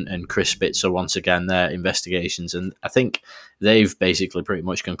Beatty and Chris Spitzer once again, their investigations, and I think they've basically pretty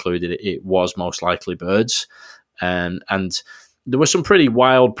much concluded it was most likely birds. And there were some pretty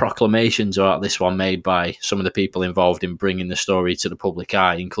wild proclamations about this one made by some of the people involved in bringing the story to the public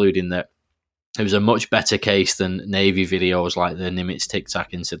eye, including that it was a much better case than Navy videos like the Nimitz Tic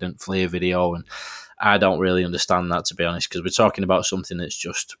Tac incident FLIR video. And I don't really understand that, to be honest, because we're talking about something that's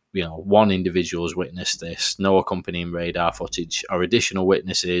just, one individual's witnessed this, no accompanying radar footage or additional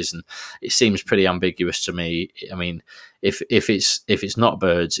witnesses, and it seems pretty ambiguous to me. I mean, if it's not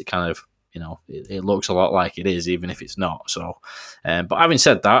birds, it kind of, it looks a lot like it is, even if it's not. So, but having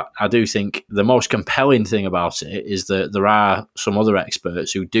said that, I do think the most compelling thing about it is that there are some other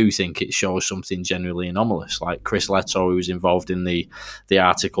experts who do think it shows something genuinely anomalous, like Chris Leto, who was involved in the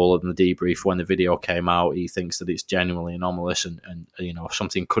article and the debrief when the video came out. He thinks that it's genuinely anomalous, and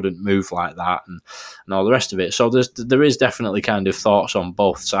something couldn't move like that, and all the rest of it. So there is definitely kind of thoughts on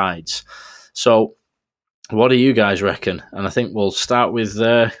both sides. So, what do you guys reckon? And I think we'll start with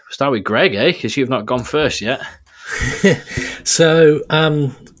Greg, because you've not gone first yet. So,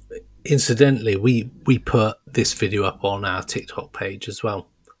 incidentally, we put this video up on our TikTok page as well,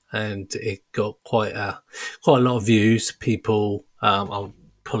 and it got quite a lot of views. People, I'll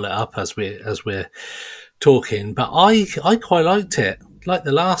pull it up as we're talking, but I quite liked it. Like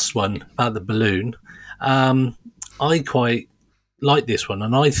the last one about the balloon, I quite liked this one,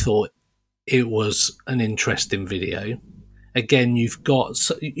 and I thought it was an interesting video. Again, you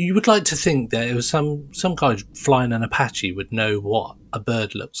would like to think that it was some guy flying an Apache would know what a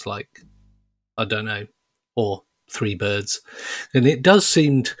bird looks like. I don't know, or three birds. And it does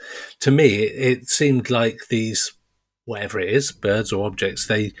seem to me, it seemed like these, whatever it is, birds or objects,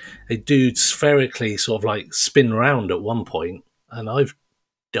 they do spherically sort of like spin round at one point, and I've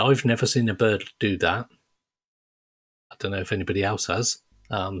never seen a bird do that. I don't know if anybody else has.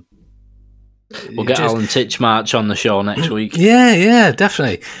 We'll get Alan Titchmarsh on the show next week. Yeah,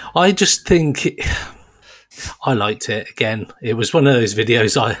 definitely. I just think I liked it. Again, it was one of those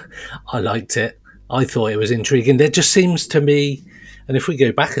videos I liked it. I thought it was intriguing. There just seems to me, and if we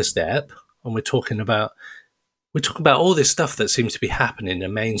go back a step, and we're talking about all this stuff that seems to be happening in the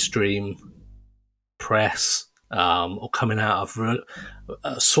mainstream press, or coming out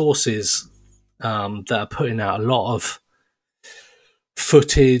of sources that are putting out a lot of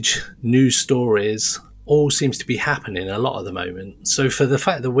footage, news stories, all seems to be happening a lot at the moment. So for the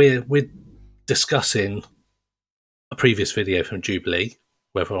fact that we're discussing a previous video from Jubilee,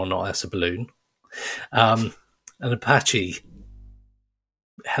 whether or not that's a balloon, an Apache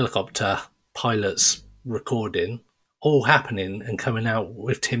helicopter pilot's recording, all happening and coming out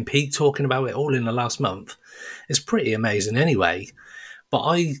with Tim Peake talking about it all in the last month, it's pretty amazing anyway. But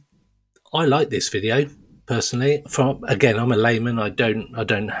I like this video. Personally, again, I'm a layman. I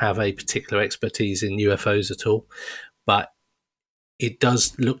don't have a particular expertise in UFOs at all, but it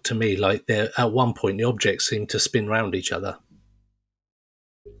does look to me like at one point the objects seem to spin round each other,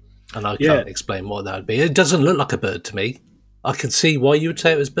 and I can't explain what that would be. It doesn't look like a bird to me. I can see why you would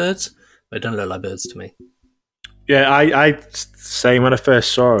say it was birds, but it doesn't look like birds to me. Yeah, I say when I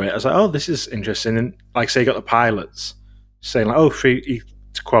first saw it, I was like, "Oh, this is interesting." And like, say, you got the pilots saying like, "Oh, to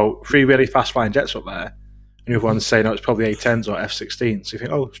quote, 3 really fast flying jets up there." And everyone's saying, it's probably A-10s or F-16s. So you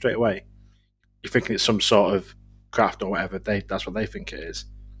think, straight away, you're thinking it's some sort of craft or whatever. That's what they think it is.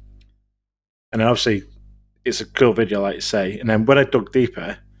 And then obviously, it's a cool video, like you say. And then when I dug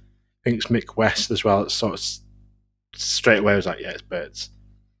deeper, I think it's Mick West as well. It's sort of straight away, I was like, yeah, it's birds.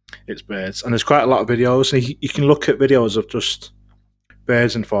 It's birds. And there's quite a lot of videos. And you can look at videos of just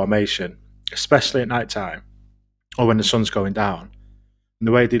birds in formation, especially at night time or when the sun's going down. And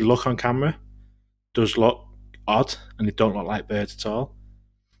the way they look on camera does look odd, and they don't look like birds at all.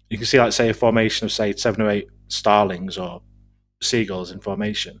 You can see, like, say, a formation of, say, 7 or 8 starlings or seagulls in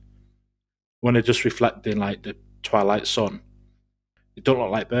formation. When they're just reflecting, like, the twilight sun, they don't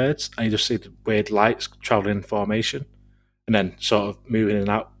look like birds, and you just see the weird lights travelling in formation and then sort of moving in and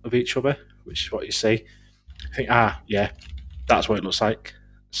out of each other, which is what you see. I think, yeah, that's what it looks like.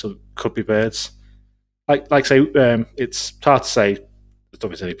 So it could be birds. Like say, it's hard to say. There's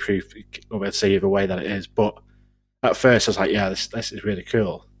obviously any proof. You can't say either way that it is, but at first I was like, yeah, this is really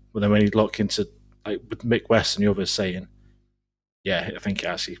cool. But then when you look into, like, with Mick West and the others saying, yeah, I think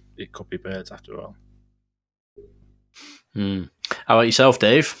it could be birds after all. How about yourself,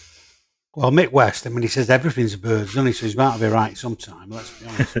 Dave? Well, Mick West, I mean, he says everything's birds, doesn't he? So he's bound to be right sometime, let's be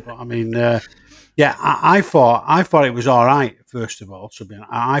honest. But I mean, yeah, I thought it was all right, first of all. So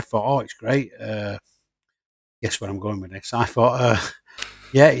I thought, it's great. Guess where I'm going with this. I thought,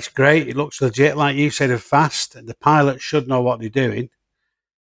 yeah, it's great. It looks legit, like you said, fast. The pilots should know what they're doing.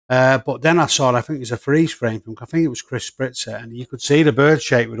 But then I think it was a freeze frame from, I think it was Chris Spritzer, and you could see the bird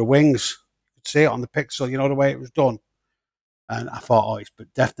shape with the wings. You could see it on the pixel, the way it was done. And I thought, it's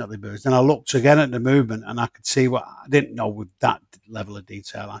definitely birds. Then I looked again at the movement, and I could see what I didn't know with that level of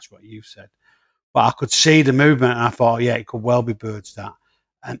detail. That's what you said. But I could see the movement, and I thought, yeah, it could well be birds, that.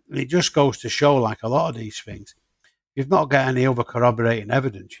 And it just goes to show, like a lot of these things, you've not got any other corroborating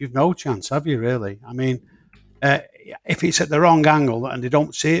evidence. You've no chance, have you? Really? I mean, if it's at the wrong angle and they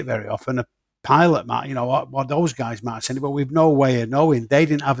don't see it very often, a pilot might, what those guys might have seen it, but we've no way of knowing. They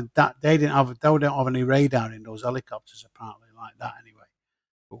don't have any radar in those helicopters apparently like that anyway.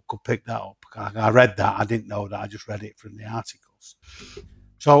 We could pick that up. I read that. I didn't know that. I just read it from the articles.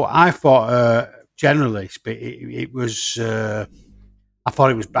 So I thought, generally, it was. I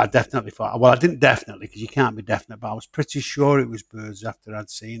thought it was. I definitely thought. Well, I didn't definitely, because you can't be definite, but I was pretty sure it was birds after I'd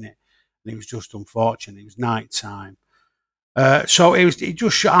seen it, and it was just unfortunate. It was night time. So it was. It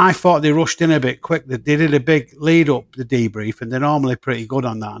just. I thought they rushed in a bit quick. They did a big lead up the debrief, and they're normally pretty good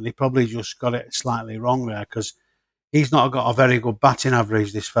on that, and they probably just got it slightly wrong there, because he's not got a very good batting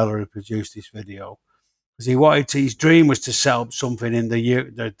average, this fella who produced this video, because he wanted to. His dream was to set up something in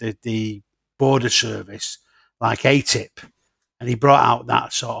the border service like ATIP, and he brought out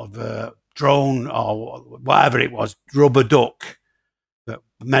that sort of drone or whatever it was, rubber duck, that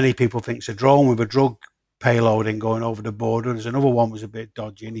many people think is a drone with a drug payload in going over the border. There's another one was a bit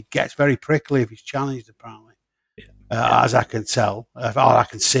dodgy, and he gets very prickly if he's challenged, apparently, as I can tell, or I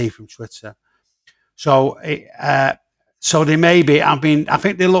can see from Twitter. So, so they maybe. I mean, I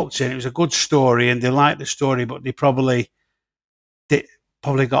think they looked at it. It was a good story, and they liked the story, but they probably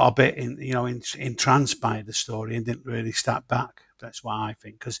got a bit entranced by the story and didn't really step back. That's what I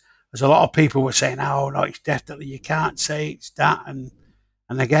think, because there's a lot of people were saying, "Oh no, it's definitely, you can't say it's that," and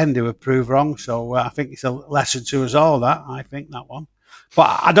again they were proved wrong. So I think it's a lesson to us all. That I think that one,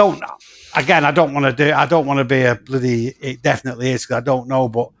 but I don't. Again, I don't want to be a bloody. It definitely is, because I don't know,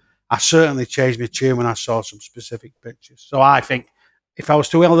 but I certainly changed my tune when I saw some specific pictures. So I think if I was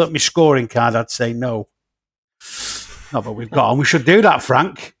to hold up my scoring card, I'd say no. No, but we've got on. We should do that,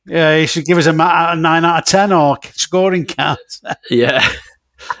 Frank. You should give us a 9 out of 10 or scoring cards. Yeah.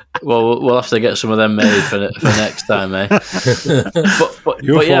 Well, we'll have to get some of them made for next time, eh? But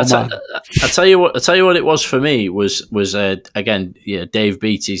yeah, I tell you what it was for me was again, Dave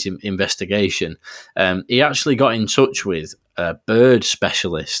Beatty's investigation. He actually got in touch with a bird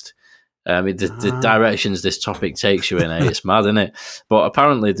specialist. The directions this topic takes you in, it's mad, isn't it? But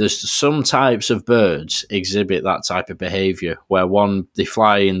apparently there's some types of birds exhibit that type of behaviour, where they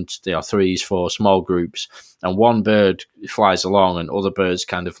fly in 3, 4 small groups, and one bird flies along and other birds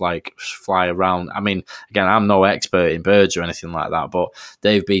kind of like fly around. I mean, again, I'm no expert in birds or anything like that, but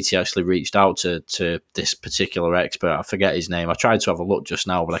Dave Beatty actually reached out to this particular expert. I forget his name. I tried to have a look just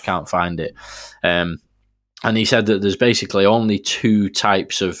now, but I can't find it. And he said that there's basically only 2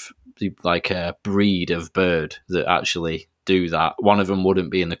 types of like a breed of bird that actually do that. One of them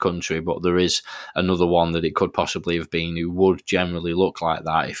wouldn't be in the country, but there is another one that it could possibly have been who would generally look like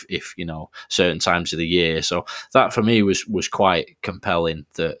that if certain times of the year. So that for me was quite compelling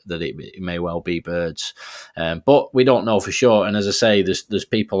that it may well be birds, but we don't know for sure. And as I say, there's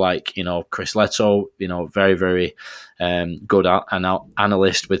people like Chris Leto, very very good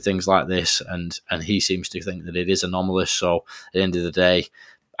analyst with things like this, and he seems to think that it is anomalous. So at the end of the day,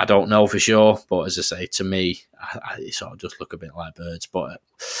 I don't know for sure, but as I say, to me, it sort of just look a bit like birds. But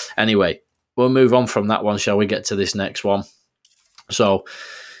anyway, we'll move on from that one. Shall we get to this next one? So,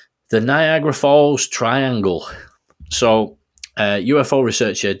 the Niagara Falls Triangle. So, UFO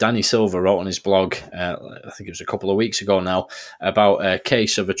researcher Danny Silver wrote on his blog, I think it was a couple of weeks ago now, about a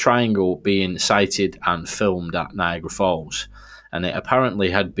case of a triangle being sighted and filmed at Niagara Falls. And it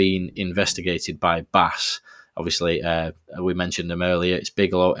apparently had been investigated by BASS. Obviously, we mentioned them earlier. It's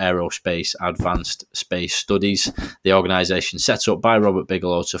Bigelow Aerospace Advanced Space Studies, the organisation set up by Robert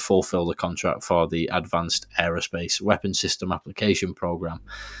Bigelow to fulfil the contract for the Advanced Aerospace Weapon System Application Program.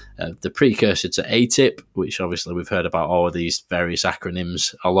 The precursor to ATIP, which obviously we've heard about all of these various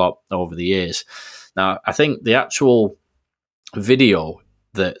acronyms a lot over the years. Now, I think the actual video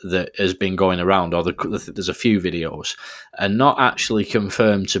that has been going around, or there's a few videos, are not actually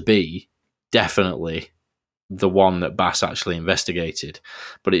confirmed to be definitely the one that BASS actually investigated,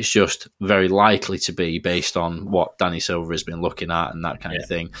 but it's just very likely to be based on what Danny Silver has been looking at and that kind of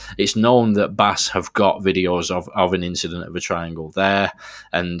thing. It's known that BASS have got videos of an incident of a triangle there,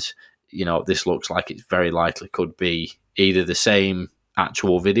 and this looks like it very likely could be either the same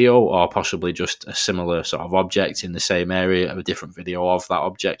actual video or possibly just a similar sort of object in the same area, a different video of that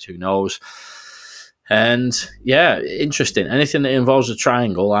object, who knows. And yeah, interesting. Anything that involves a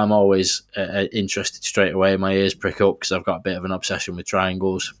triangle, I'm always interested straight away. My ears prick up because I've got a bit of an obsession with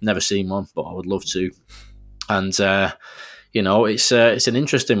triangles. Never seen one, but I would love to. And it's an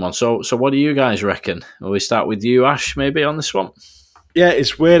interesting one. So what do you guys reckon? Will we start with you, Ash, maybe on this one? Yeah,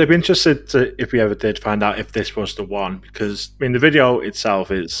 it's weird. I'd be interested if we ever did find out if this was the one, because I mean the video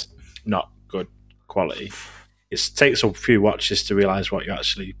itself is not good quality. It takes a few watches to realize what you're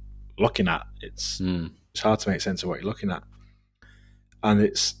actually looking at. It's hard to make sense of what you're looking at, and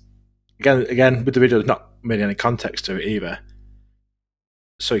it's again with the video, there's not really any context to it either,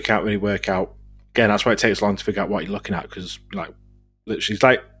 so you can't really work out. Again, that's why it takes long to figure out what you're looking at, because like literally, it's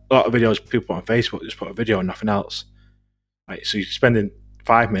like a lot of videos people put on Facebook just put a video and nothing else. Right, so you're spending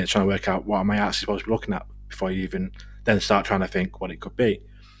 5 minutes trying to work out what am I actually supposed to be looking at before you even then start trying to think what it could be.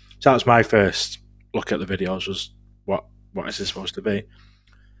 So that was my first look at the videos, was what is this supposed to be?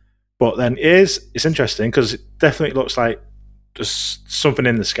 But then it's interesting because it definitely looks like there's something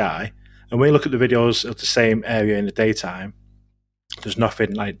in the sky. And when you look at the videos of the same area in the daytime, there's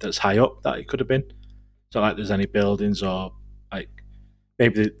nothing like that's high up that it could have been. It's not like there's any buildings or like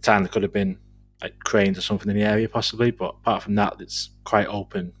maybe the time there could have been like cranes or something in the area possibly, but apart from that, it's quite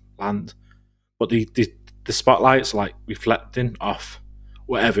open land. But the spotlights are like reflecting off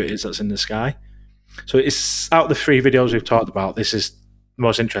whatever it is that's in the sky. So it's out of the 3 videos we've talked about, this is the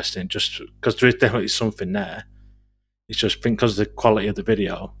most interesting, just because there is definitely something there. It's just because of the quality of the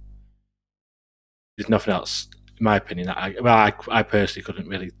video, there's nothing else, in my opinion. I personally couldn't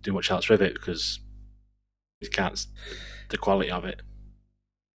really do much else with it because you can't the quality of it.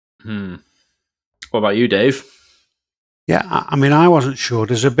 What about you, Dave? Yeah, I mean, I wasn't sure.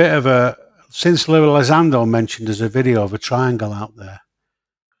 There's a bit of since Lou Elizondo mentioned there's a video of a triangle out there,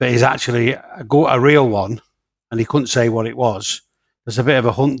 but it's actually a real one, and he couldn't say what it was. There's a bit of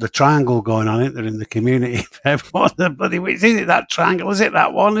a hunt the triangle going on, isn't there, in the community? Everyone, is it that triangle? Is it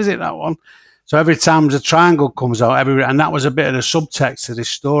that one? Is it that one? So every time the triangle comes out, and that was a bit of the subtext to this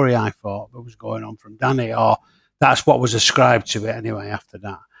story, I thought, that was going on from Danny, or that's what was ascribed to it anyway after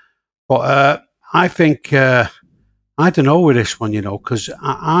that. But I think, I don't know with this one, because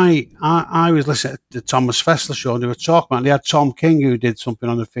I was listening to the Thomas Fessler show, and they were talking about, and they had Tom King who did something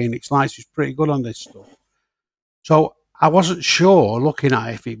on the Phoenix Lights, who's pretty good on this stuff. So I wasn't sure, looking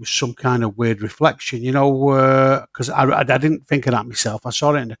at it, if it was some kind of weird reflection, because I didn't think of that myself. I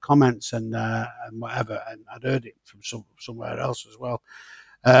saw it in the comments and whatever, and I'd heard it from somewhere else as well.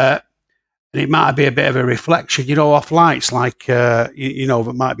 And it might be a bit of a reflection, off lights, like,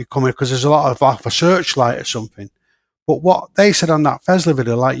 that might be coming, because there's a lot of off a searchlight or something. But what they said on that Fessler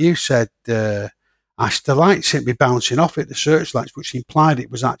video, like you said, Ash, the light seemed to be bouncing off it, the searchlights, which implied it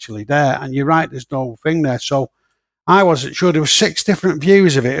was actually there. And you're right, there's no thing there. So I wasn't sure. There were 6 different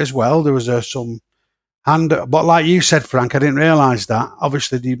views of it as well. There was some hand, but like you said, Frank, I didn't realise that.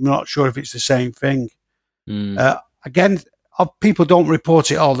 Obviously, you're not sure if it's the same thing. Again, people don't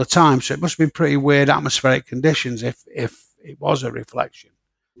report it all the time, so it must have been pretty weird atmospheric conditions if it was a reflection.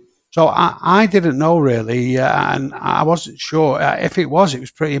 So I didn't know really, and I wasn't sure. If it was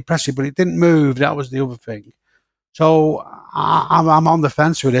pretty impressive, but it didn't move. That was the other thing. So I'm on the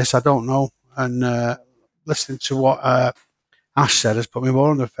fence with this. I don't know. And listening to what Ash said has put me more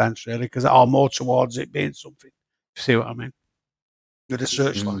on the fence, really, because I'm more towards it being something. See what I mean? With the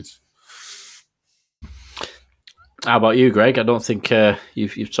searchlights. How about you, Greg? I don't think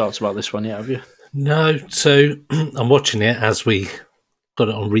you've talked about this one yet, have you? No. So I'm watching it as we got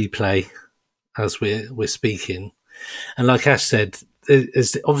it on replay as we're speaking, and like Ash said,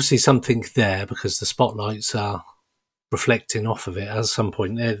 there's obviously something there because the spotlights are reflecting off of it at some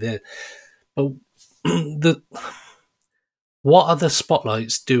point. But what are the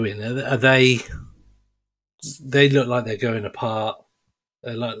spotlights doing? Are they look like they're going apart?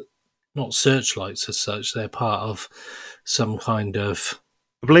 They're like not searchlights as such. They're part of some kind of.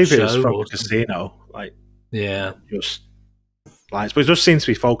 I believe it was from a casino, just lights, but it just seems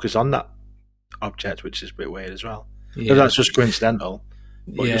to be focused on that object, which is a bit weird as well. Yeah. That's just coincidental.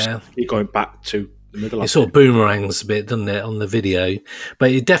 But just keep going back to the middle. It sort of boomerangs a bit, doesn't it, on the video?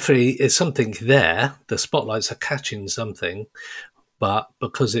 But it definitely is something there. The spotlights are catching something, but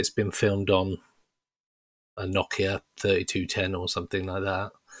because it's been filmed on a Nokia 3210 or something like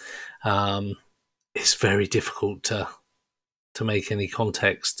that, it's very difficult to make any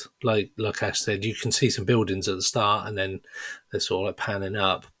context. Like Ash said, you can see some buildings at the start and then they're sort of like panning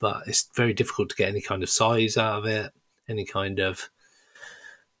up, but it's very difficult to get any kind of size out of it, any kind of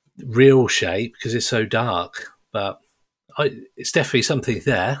real shape because it's so dark. But it's definitely something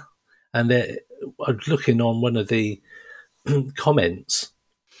there. And I was looking on one of the comments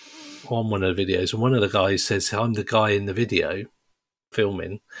on one of the videos, and one of the guys says, I'm the guy in the video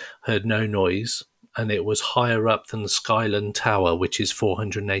filming, heard no noise, and it was higher up than the Skyland Tower, which is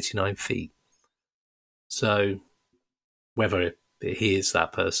 489 feet. So whether he is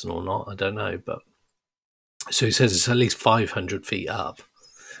that person or not, I don't know, but So he says it's at least 500 feet up,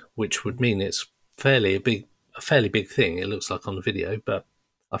 which would mean it's a fairly big thing. It looks like on the video, but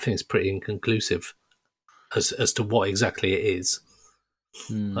I think it's pretty inconclusive as to what exactly it is.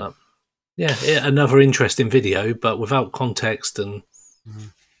 Another interesting video, but without context and.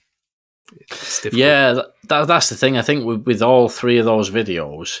 It's difficult. Yeah, that's the thing. I think with all three of those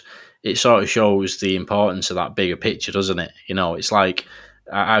videos, it sort of shows the importance of that bigger picture, doesn't it? It's like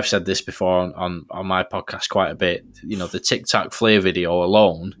I've said this before on my podcast quite a bit. The Tic Tac Flare video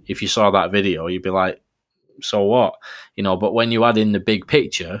alone, if you saw that video, you'd be like, so what? But when you add in the big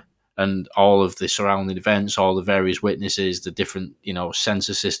picture and all of the surrounding events, all the various witnesses, the different,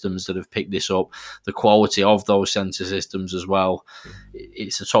 sensor systems that have picked this up, the quality of those sensor systems as well,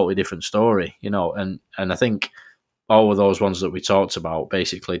 it's a totally different story, and I think all of those ones that we talked about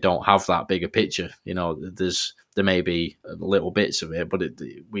basically don't have that bigger picture. There may be little bits of it, but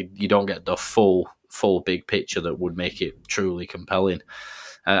you don't get the full big picture that would make it truly compelling.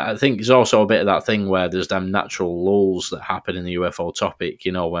 I think there's also a bit of that thing where there's them natural lulls that happen in the UFO topic,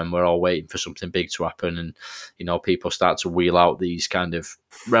 when we're all waiting for something big to happen and, people start to wheel out these kind of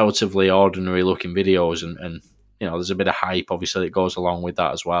relatively ordinary looking videos and there's a bit of hype, obviously, that goes along with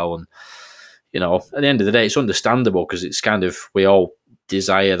that as well. And, at the end of the day, it's understandable because it's kind of, we all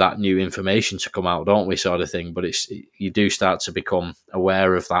desire that new information to come out, don't we, sort of thing. But you do start to become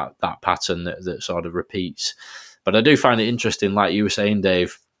aware of that pattern that sort of repeats. But I do find it interesting, like you were saying,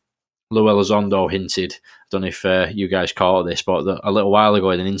 Dave, Lou Elizondo hinted, I don't know if you guys caught this, but a little while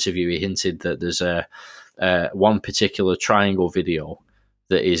ago in an interview, he hinted that there's one particular triangle video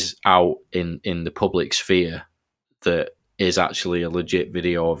that is out in the public sphere that is actually a legit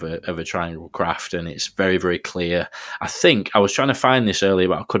video of a triangle craft, and it's very, very clear. I think I was trying to find this earlier,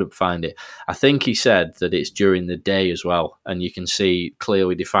 but I couldn't find it. I think he said that it's during the day as well, and you can see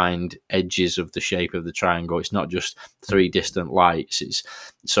clearly defined edges of the shape of the triangle. It's not just three distant lights.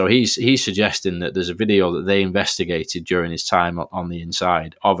 So he's suggesting that there's a video that they investigated during his time on the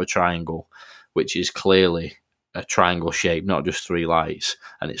inside of a triangle, which is clearly a triangle shape, not just three lights,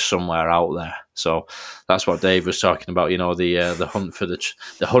 and it's somewhere out there. So that's what Dave was talking about. The hunt for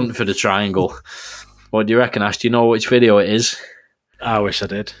the triangle. What do you reckon, Ash? Do you know which video it is? I wish I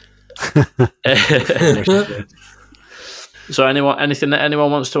did. So anything that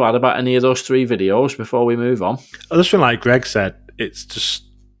anyone wants to add about any of those three videos before we move on? I just feel like Greg said, it's just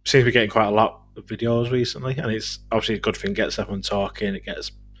seems to be getting quite a lot of videos recently, and it's obviously a good thing. It gets everyone talking. It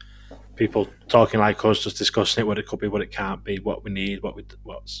gets people talking like us, just discussing it, what it could be, what it can't be, what we need,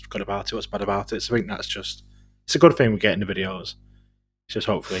 what's good about it, what's bad about it. So I think it's a good thing we get in the videos. It's just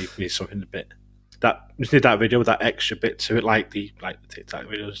hopefully we need something a bit we just need that video with that extra bit to it, like the Tic Tac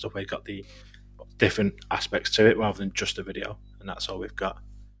videos and stuff where you got the different aspects to it rather than just a video, and that's all we've got.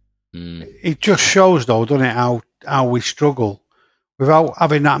 It just shows, though, doesn't it, how we struggle without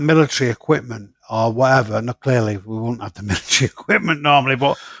having that military equipment or whatever. Now, clearly, we wouldn't have the military equipment normally,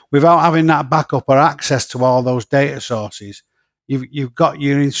 but without having that backup or access to all those data sources,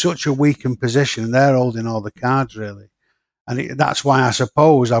 you're in such a weakened position, and they're holding all the cards, really. And that's why I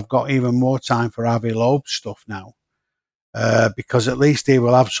suppose I've got even more time for Avi Loeb stuff now, because at least he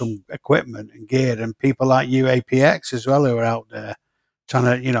will have some equipment and gear, and people like UAPX as well who are out there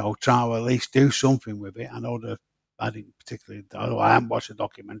trying to at least do something with it. I know I didn't particularly, although I haven't watched the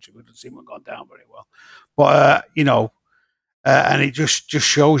documentary, but it doesn't seem to have gone down very well. But, and it just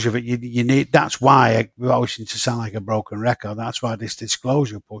shows you that you need, that's why we always seem to sound like a broken record. That's why this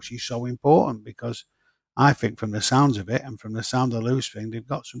disclosure push is so important, because I think from the sounds of it and from the sound of Lou's thing, they've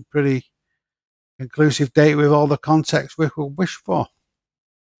got some pretty conclusive data with all the context we could wish for.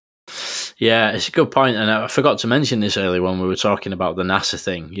 Yeah, it's a good point, and I forgot to mention this earlier when we were talking about the NASA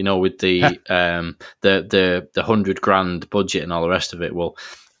thing. With the $100,000 budget and all the rest of it. Well,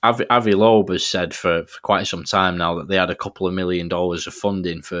 Avi Loeb has said for quite some time now that they had a couple of $1 million of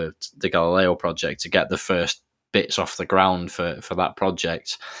funding for the Galileo project to get the first bits off the ground for that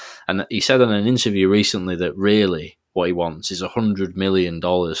project, and he said in an interview recently that really what he wants is $100 million.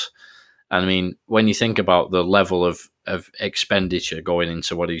 And I mean, when you think about the level of expenditure going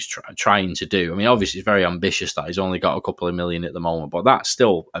into what he's trying to do, I mean, obviously it's very ambitious that he's only got a couple of million at the moment, but that's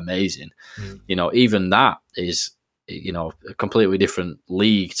still amazing. Even that is, a completely different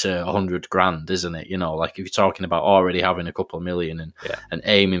league to $100,000, isn't it? Like if you're talking about already having a couple of million and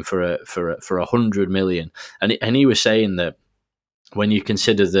aiming for $100 million, and he was saying that when you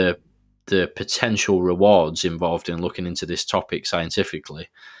consider the potential rewards involved in looking into this topic scientifically,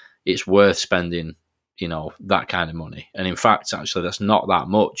 it's worth spending, that kind of money. And in fact, actually, that's not that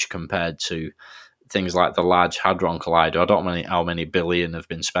much compared to things like the Large Hadron Collider. I don't know how many billion have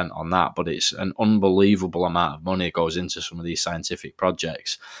been spent on that, but it's an unbelievable amount of money that goes into some of these scientific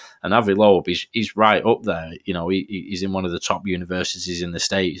projects. And Avi Loeb, he's right up there. You know, he's in one of the top universities in the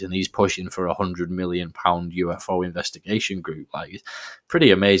States, and he's pushing for £100 million UFO investigation group. Like, it's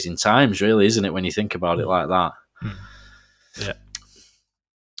pretty amazing times, really, isn't it, when you think about it like that? Yeah.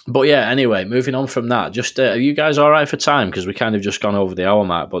 But yeah, anyway, moving on from that, just are you guys all right for time? Because we kind of just gone over the hour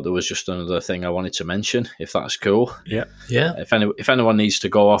mark, but there was just another thing I wanted to mention, if that's cool. Yeah. If anyone needs to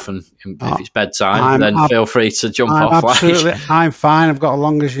go off and if it's bedtime, then feel free to jump off. Absolutely, I'm fine. I've got as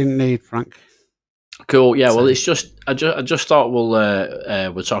long as you need, Frank. Cool. Yeah. Well, it's just I just thought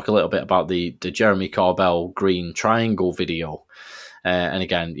we'll talk a little bit about the Jeremy Corbell Green Triangle video, and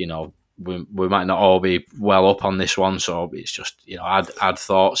again, you know, we might not all be well up on this one, so it's just, you know, add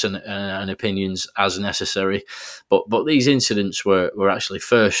thoughts and opinions as necessary. But these incidents were actually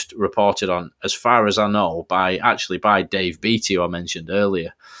first reported on, as far as I know, by Dave Beatty, who I mentioned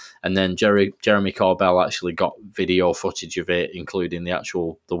earlier. And then Jeremy Corbell actually got video footage of it, including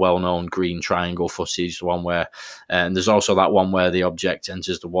the well-known green triangle footage, the one where, and there's also that one where the object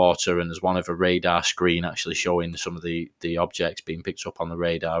enters the water, and there's one of a radar screen actually showing some of the objects being picked up on the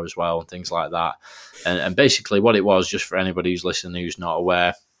radar as well, and things like that. And basically what it was, just for anybody who's listening who's not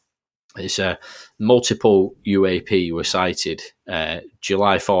aware, it's multiple UAP were sighted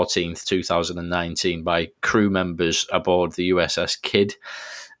July 14th, 2019 by crew members aboard the USS Kidd.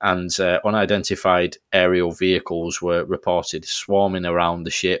 And unidentified aerial vehicles were reported swarming around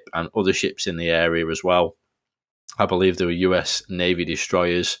the ship and other ships in the area as well. I believe there were US Navy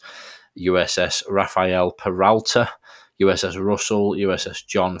destroyers, USS Rafael Peralta, USS Russell, USS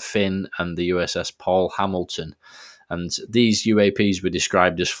John Finn, and the USS Paul Hamilton. And these UAPs were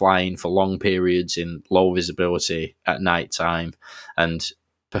described as flying for long periods in low visibility at night time and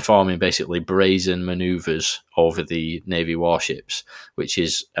performing basically brazen maneuvers over the Navy warships, which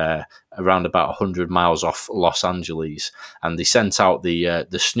is around about 100 miles off Los Angeles. And they sent out the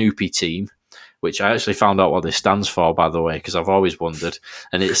Snoopy team, which I actually found out what this stands for, by the way, because I've always wondered.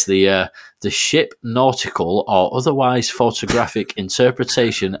 And it's the Ship Nautical or Otherwise Photographic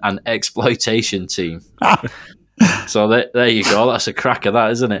Interpretation and Exploitation Team. So there you go. That's a cracker, that,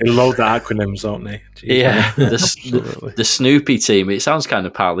 isn't it? They load the acronyms, don't they? Jeez. Yeah, the Snoopy team. It sounds kind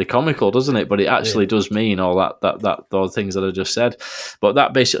of partly comical, doesn't it? But it actually does mean all that those things that I just said. But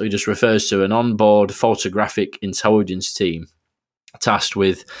that basically just refers to an onboard photographic intelligence team tasked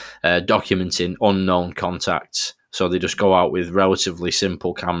with documenting unknown contacts. So they just go out with relatively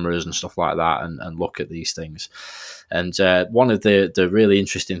simple cameras and stuff like that and look at these things. And one of the really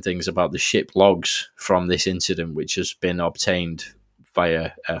interesting things about the ship logs from this incident, which has been obtained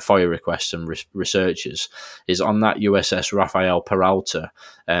via FOIA requests and researchers, is on that USS Rafael Peralta.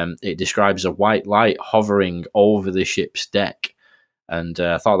 It describes a white light hovering over the ship's deck. And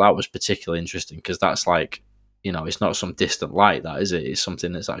I thought that was particularly interesting because that's like, you know, it's not some distant light, that is it? It's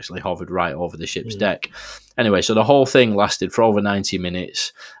something that's actually hovered right over the ship's deck. Anyway, so the whole thing lasted for over 90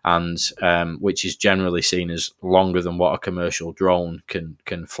 minutes, and which is generally seen as longer than what a commercial drone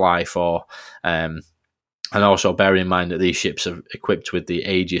can fly for. And also bear in mind that these ships are equipped with the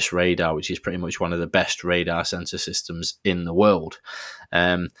Aegis radar, which is pretty much one of the best radar sensor systems in the world.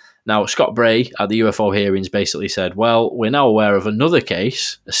 Now, Scott Bray at the UFO hearings basically said, well, we're now aware of another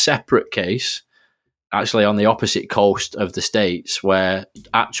case, a separate case, actually on the opposite coast of the States, where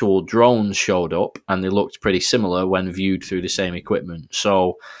actual drones showed up and they looked pretty similar when viewed through the same equipment.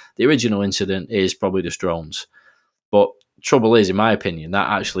 So the original incident is probably just drones. But trouble is, in my opinion, that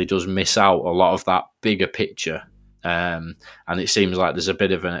actually does miss out a lot of that bigger picture. And it seems like there's a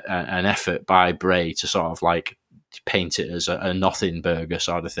bit of an effort by Bray to sort of like paint it as a nothing burger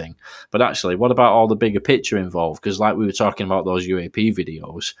sort of thing. But actually, what about all the bigger picture involved? Because like we were talking about those UAP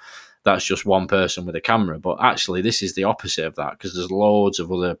videos, that's just one person with a camera. But actually, this is the opposite of that because there's loads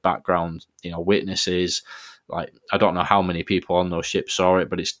of other background, you know, witnesses. Like, I don't know how many people on those ships saw it,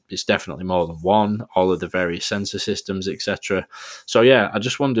 but it's definitely more than one. All of the various sensor systems, etc. So yeah, I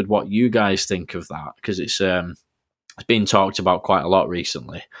just wondered what you guys think of that because it's been talked about quite a lot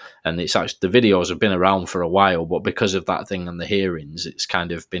recently, and it's actually the videos have been around for a while, but because of that thing and the hearings, it's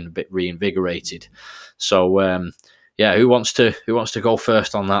kind of been a bit reinvigorated. So. Yeah, who wants to go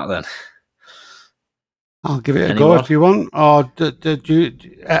first on that then? I'll give it a go if you want. Or did you?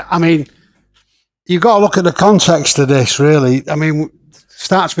 I mean, you've got to look at the context of this, really. I mean,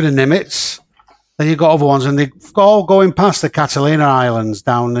 starts with the Nimitz, then you've got other ones, and they're all going past the Catalina Islands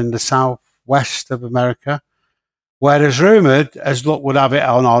down in the southwest of America, where there's rumoured, as luck would have it,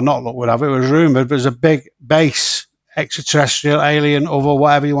 or no, not luck would have it, was rumoured there's a big base, extraterrestrial, alien, other,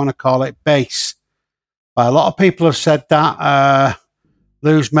 whatever you want to call it, base But a lot of people have said that.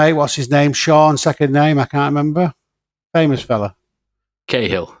 Lou's mate, what's his name? Sean, second name, I can't remember. Famous fella.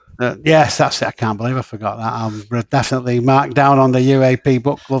 Cahill. Yes, that's it. I can't believe I forgot that. I'm definitely marked down on the UAP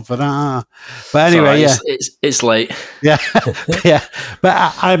book club for that. But anyway, yeah. It's late. Yeah, yeah.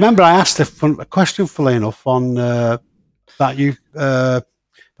 But I remember I asked a question, funnily enough, on that UFO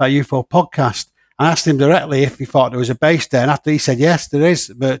podcast. I asked him directly if he thought there was a base there. And after he said, yes, there is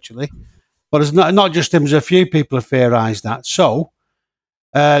virtually. But it's not just him, there's a few people have theorised that. So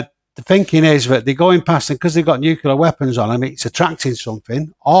the thinking is that they're going past them because they've got nuclear weapons on them, it's attracting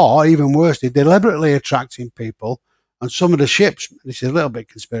something, or even worse, they're deliberately attracting people. And some of the ships, this is a little bit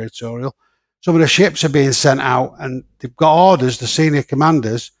conspiratorial, some of the ships are being sent out and they've got orders, the senior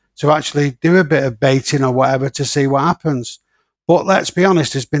commanders, to actually do a bit of baiting or whatever to see what happens. But let's be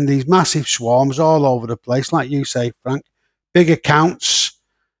honest, there's been these massive swarms all over the place, like you say, Frank, big accounts,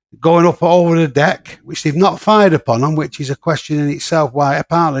 going up over the deck, which they've not fired upon them, which is a question in itself why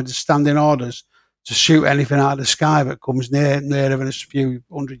apparently there's standing orders to shoot anything out of the sky that comes nearer than a few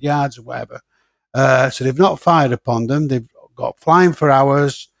hundred yards or whatever. So they've not fired upon them. They've got flying for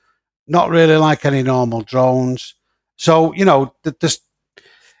hours, not really like any normal drones. So,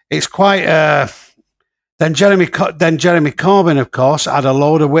 it's quite... Then Jeremy Corbyn, of course, had a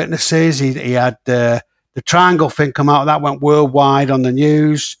load of witnesses. He had the triangle thing come out. That went worldwide on the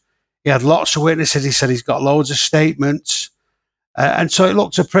news. He had lots of witnesses. He said he's got loads of statements. And so it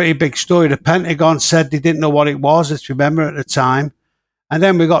looked a pretty big story. The Pentagon said they didn't know what it was, let's remember, at the time. And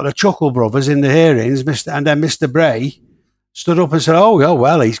then we got the Chuckle brothers in the hearings, and then Mr. Bray stood up and said, oh,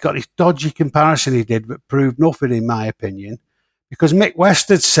 well, he's got this dodgy comparison he did, but proved nothing, in my opinion. Because Mick West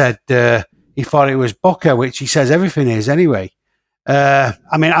had said he thought it was Booker, which he says everything is anyway. I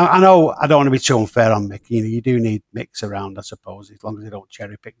know I don't want to be too unfair on Mick. You do need Micks around, I suppose, as long as they don't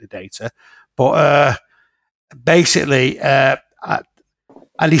cherry pick the data. But basically,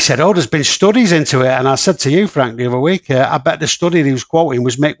 and he said, there's been studies into it. And I said to you, Frank, the other week, I bet the study he was quoting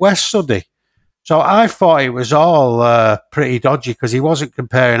was Mick West's study. So I thought it was all pretty dodgy because he wasn't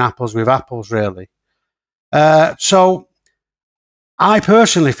comparing apples with apples, really. So I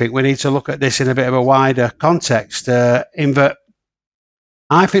personally think we need to look at this in a bit of a wider context, in that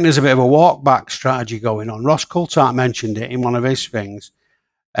I think there's a bit of a walk back strategy going on. Ross Coulthart mentioned it in one of his things,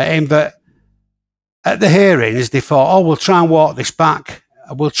 in that at the hearings, they thought, we'll try and walk this back.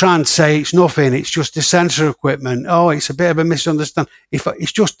 We'll try and say it's nothing. It's just the sensor equipment. It's a bit of a misunderstanding. If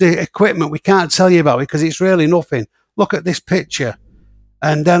it's just the equipment, we can't tell you about it because it's really nothing. Look at this picture.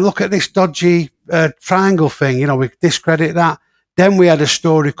 And then look at this dodgy triangle thing. We discredit that. Then we had a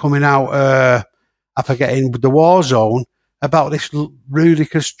story coming out, I forget, in the war zone, about this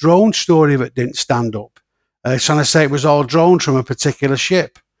ludicrous drone story that didn't stand up. Trying to say it was all drones from a particular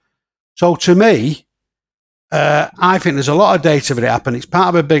ship. So to me, I think there's a lot of data that happened. It's part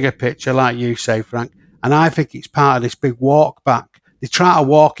of a bigger picture, like you say, Frank. And I think it's part of this big walk back. They try to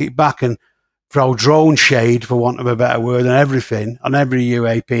walk it back and throw drone shade, for want of a better word, on everything, on every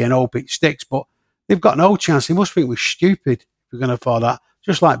UAP, and hope it sticks. But they've got no chance. They must think we're stupid if we're going to fall that.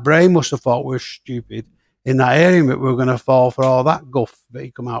 Just like Bray must have thought we're stupid in that area, that we were going to fall for all that guff that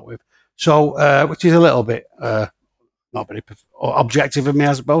he come out with. So, which is a little bit not very objective of me,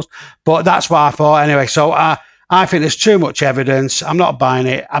 I suppose. But that's what I thought anyway. So I think there's too much evidence. I'm not buying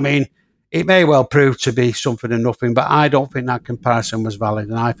it. I mean, it may well prove to be something and nothing, but I don't think that comparison was valid.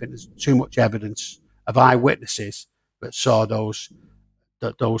 And I think there's too much evidence of eyewitnesses that saw those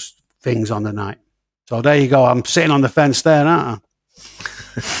things on the night. So there you go. I'm sitting on the fence there, aren't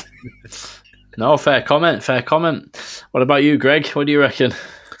I? No, fair comment. What about you, Greg? What do you reckon?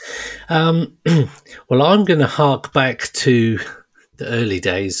 Well, I'm going to hark back to the early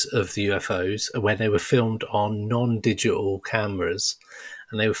days of the UFOs when they were filmed on non-digital cameras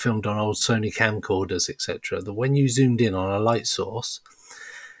and they were filmed on old Sony camcorders, etc. That when you zoomed in on a light source,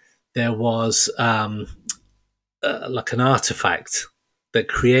 there was like an artifact that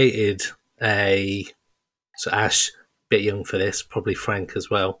created so Ash, bit young for this, probably Frank as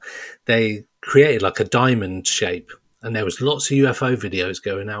well, they created like a diamond shape. And there was lots of UFO videos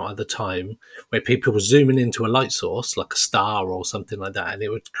going out at the time where people were zooming into a light source, like a star or something like that, and it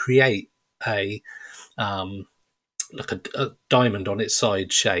would create a diamond on its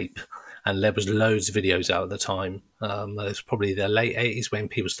side shape. And there was loads of videos out at the time. It was probably the late 80s when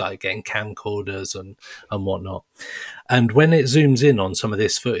people started getting camcorders and whatnot. And when it zooms in on some of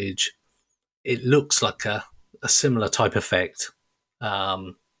this footage, it looks like a similar type effect.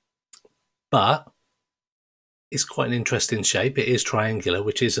 But it's quite an interesting shape. It is triangular,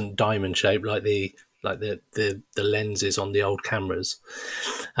 which isn't diamond shaped like the lenses on the old cameras.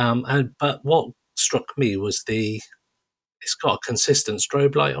 But what struck me was it's got a consistent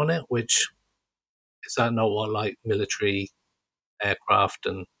strobe light on it, which is that not what like military aircraft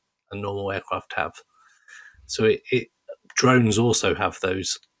and normal aircraft have? So it drones also have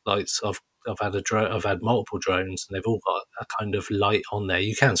those lights. I've had multiple drones, and they've all got a kind of light on there.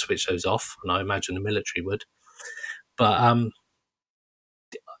 You can switch those off, and I imagine the military would. But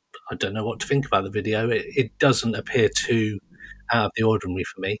I don't know what to think about the video. It doesn't appear too out of the ordinary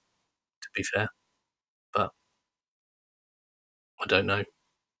for me, to be fair. But I don't know.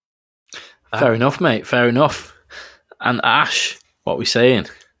 Fair enough, mate. Fair enough. And Ash, what are we saying?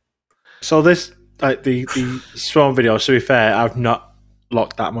 So this, like the Swarm video, to be fair, I've not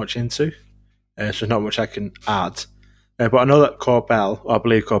looked that much into, so not much I can add. But I know that Corbell, or I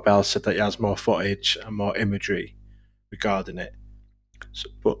believe Corbell, said that he has more footage and more imagery regarding it.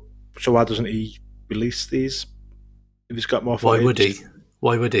 So why doesn't he release these if he's got more footage?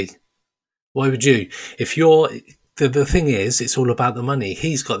 Why would he? Why would you? If you're... The thing is, it's all about the money.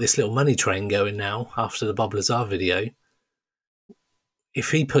 He's got this little money train going now after the Bob Lazar video. If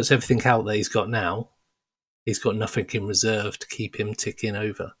he puts everything out that he's got now, he's got nothing in reserve to keep him ticking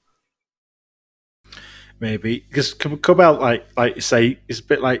over. Maybe. Because Corbell, like you say, is a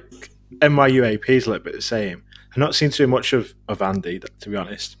bit like NYUAP is a little bit the same. I've not seen too much of Andy, to be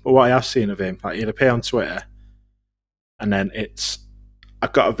honest. But what I have seen of him, like he'll appear on Twitter, and then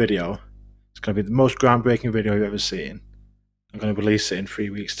I've got a video. It's going to be the most groundbreaking video you've ever seen. I'm going to release it in 3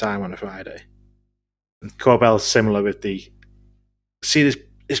 weeks' time on a Friday. And Corbell's similar with this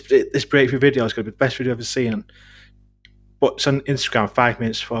breakthrough video. It's going to be the best video I've ever seen. But it's on Instagram 5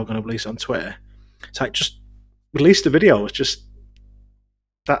 minutes before I'm going to release it on Twitter. It's like, just release the video. It's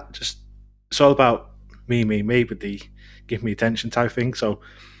all about me with the give me attention type thing. So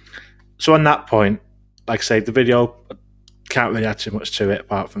on that point, like I say, the video can't really add too much to it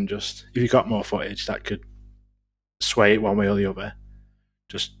apart from just if you got more footage that could sway it one way or the other,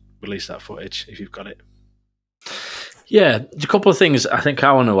 just release that footage if you've got it. Yeah, a couple of things I think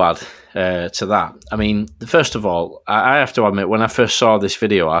I want to add to that. I mean, first of all, I have to admit, when I first saw this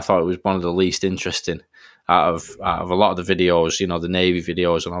video, I thought it was one of the least interesting out of a lot of the videos, the Navy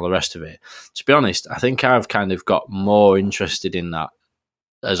videos and all the rest of it. To be honest, I think I've kind of got more interested in that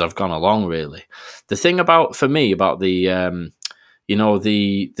as I've gone along, really. The thing for me about the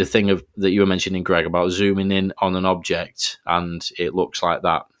the thing that you were mentioning, Greg, about zooming in on an object and it looks like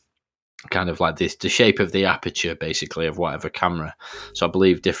that, kind of like this, the shape of the aperture, basically, of whatever camera. So I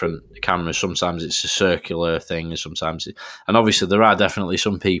believe different cameras, sometimes it's a circular thing, and obviously there are definitely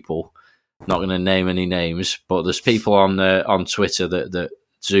some people, not going to name any names, but there's people on Twitter that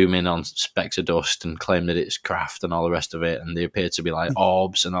zoom in on specks of dust and claim that it's craft and all the rest of it, and they appear to be like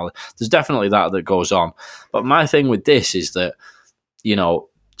orbs and all. There's definitely that goes on. But my thing with this is that,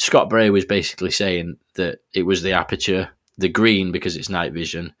 Scott Bray was basically saying that it was the aperture, the green, because it's night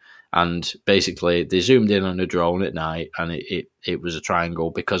vision, and basically they zoomed in on a drone at night and it was a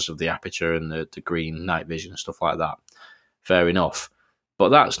triangle because of the aperture and the green night vision and stuff like that. Fair enough. But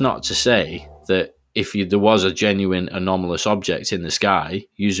that's not to say that if there was a genuine anomalous object in the sky,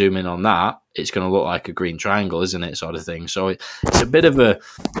 you zoom in on that, it's going to look like a green triangle, isn't it, sort of thing. So it's a bit of a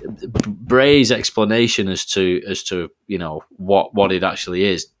Bray's explanation as to what it actually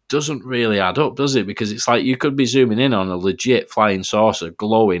is doesn't really add up, does it? Because it's like you could be zooming in on a legit flying saucer,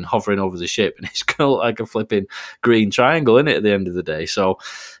 glowing, hovering over the ship, and it's going to look like a flipping green triangle, isn't it, at the end of the day? So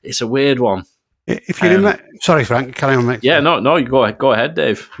it's a weird one. If you didn't, sorry, Frank, carry on, mate. Yeah, no, you go ahead,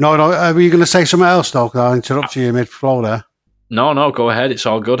 Dave. No, were you going to say something else, though? Because I interrupted you mid-flow there. No, go ahead. It's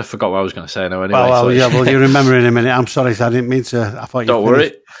all good. I forgot what I was going to say now. Anyway, well, you remember in a minute. I'm sorry, I didn't mean to. I thought you. Don't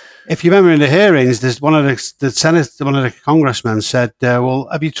worry. If you remember in the hearings, there's one of the congressmen said, "Well,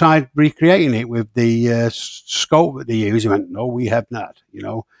 have you tried recreating it with the scope that they use?" He went, "No, we have not."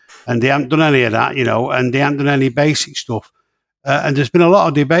 And they haven't done any of that. And they haven't done any basic stuff. And there's been a lot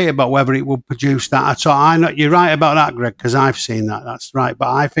of debate about whether it will produce that at all. I know you're right about that, Greg, because I've seen that. That's right. But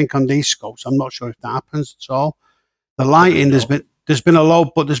I think on these scopes, I'm not sure if that happens at all. The lighting, there's been a low,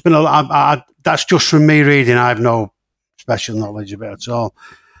 but there's been a lot. That's just from me reading. I have no special knowledge of it at all.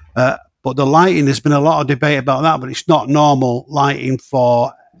 But the lighting, there's been a lot of debate about that. But it's not normal lighting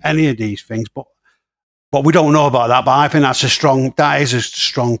for any of these things. But we don't know about that. But I think that is a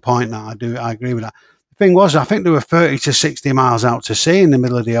strong point. I agree with that. Thing was, I think they were 30 to 60 miles out to sea in the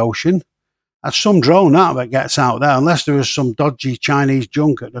middle of the ocean. That's some drone that gets out there, unless there was some dodgy Chinese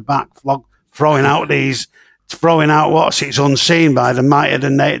junk at the back throwing out what's it's unseen by the might of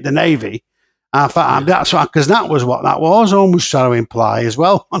the Navy. That's because that was what that was almost trying to imply as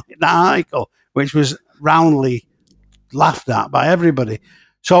well on that article, which was roundly laughed at by everybody.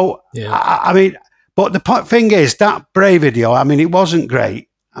 So, yeah. I mean, But the thing is, that Bray video, I mean, it wasn't great.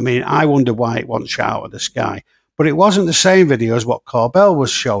 I mean, I wonder why it wasn't shot out of the sky. But it wasn't the same video as what Corbell was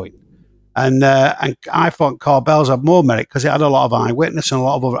showing. And I thought Corbell's had more merit because it had a lot of eyewitness and a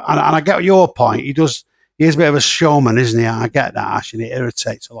lot of other... And I get your point. He is a bit of a showman, isn't he? I get that, Ash, and it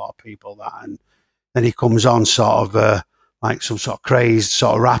irritates a lot of people, that. And then he comes on sort of like some sort of crazed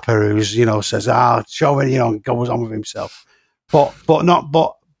sort of rapper who's, says, show me, and goes on with himself. But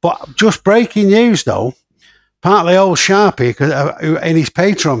just breaking news, though, partly old Sharpie, who in his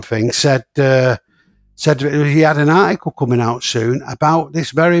Patreon thing, said he had an article coming out soon about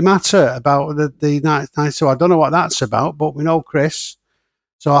this very matter, about the night. So I don't know what that's about, but we know Chris.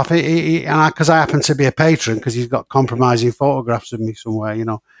 So I think because I happen to be a patron, because he's got compromising photographs of me somewhere,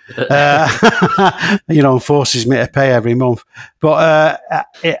 and forces me to pay every month. But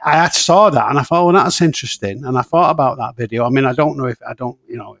I saw that and I thought, well, that's interesting. And I thought about that video. I mean, I don't know if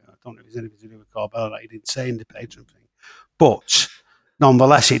there's anything to do with Corbell that he didn't say in the patron thing, but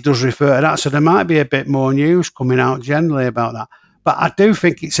nonetheless, it does refer to that. So there might be a bit more news coming out generally about that. But I do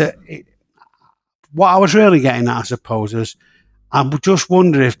think what I was really getting at, I suppose, is I just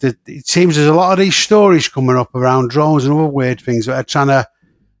wonder if it seems there's a lot of these stories coming up around drones and other weird things that are trying to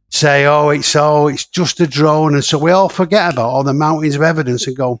say, it's just a drone. And so we all forget about all the mountains of evidence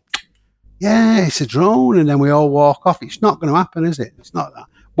and go, yeah, it's a drone. And then we all walk off. It's not going to happen, is it? It's not that.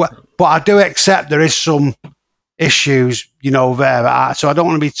 But I do accept there is some issues, there. So I don't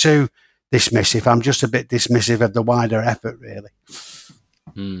want to be too dismissive. I'm just a bit dismissive of the wider effort,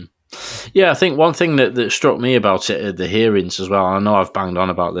 really. Yeah, I think one thing that struck me about it at the hearings as well, I know I've banged on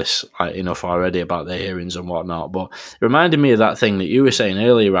about this enough already about the hearings and whatnot, but it reminded me of that thing that you were saying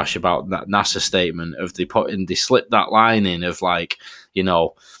earlier, Rash, about that NASA statement of they slipped that line in of like, we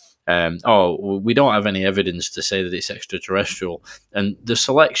don't have any evidence to say that it's extraterrestrial. And the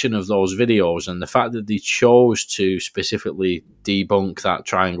selection of those videos and the fact that they chose to specifically debunk that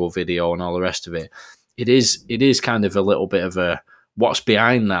triangle video and all the rest of it, it is kind of a little bit of a what's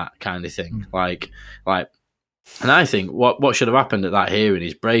behind that kind of thing. Like, and I think what should have happened at that hearing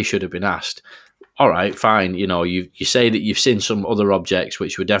is Bray should have been asked, all right, fine, you say that you've seen some other objects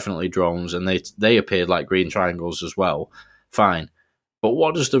which were definitely drones and they appeared like green triangles as well. Fine. But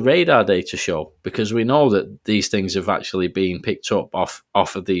what does the radar data show? Because we know that these things have actually been picked up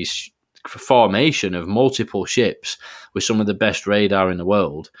off of these formation of multiple ships with some of the best radar in the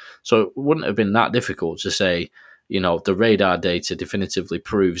world. So it wouldn't have been that difficult to say, the radar data definitively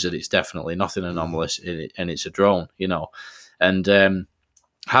proves that it's definitely nothing anomalous and it's a drone, And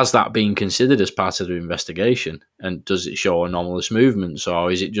has that been considered as part of the investigation? And does it show anomalous movements,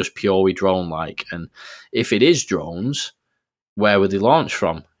 or is it just purely drone-like? And if it is drones, where were they launched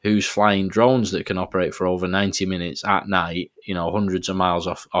from? Who's flying drones that can operate for over 90 minutes at night, hundreds of miles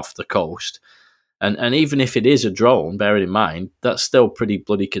off the coast? And even if it is a drone, bearing in mind, that's still pretty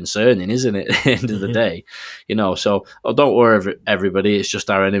bloody concerning, isn't it, at the end of the day? So don't worry, everybody. It's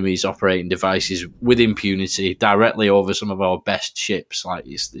just our enemies operating devices with impunity directly over some of our best ships. Like,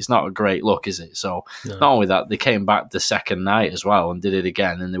 it's not a great look, is it? So Not only that, they came back the second night as well and did it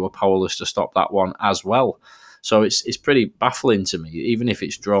again, and they were powerless to stop that one as well. So it's pretty baffling to me. Even if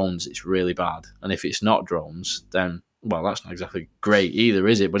it's drones, it's really bad. And if it's not drones, then, well, that's not exactly great either,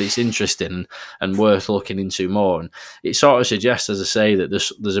 is it? But it's interesting and worth looking into more. And it sort of suggests, as I say, that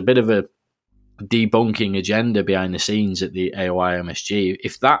there's a bit of a debunking agenda behind the scenes at the AOI MSG.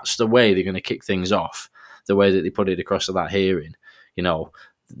 If that's the way they're going to kick things off, the way that they put it across at that hearing,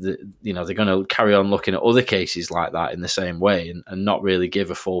 they're going to carry on looking at other cases like that in the same way and not really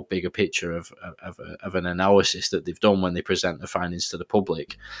give a full bigger picture of an analysis that they've done when they present the findings to the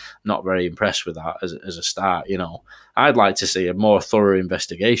public. Not very impressed with that as a start. I'd like to see a more thorough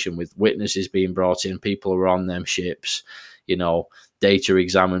investigation with witnesses being brought in, people who are on them ships, data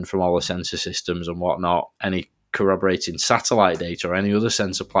examined from all the sensor systems and whatnot, any corroborating satellite data or any other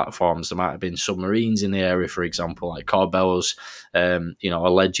sensor platforms. There might have been submarines in the area, for example, like Corbell's,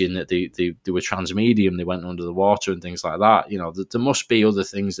 alleging that they were transmedium, they went under the water and things like that. There must be other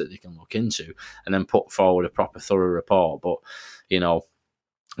things that they can look into and then put forward a proper thorough report. But,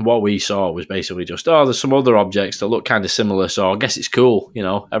 what we saw was basically just, there's some other objects that look kind of similar, so I guess it's cool,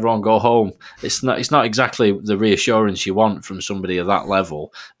 everyone go home. It's not exactly the reassurance you want from somebody of that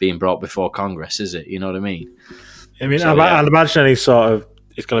level being brought before Congress, is it? You know what I mean? I'd imagine it's going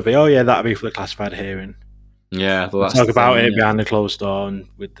to be, that'll be for the classified hearing. Yeah, well, that's talk about it behind the closed door, and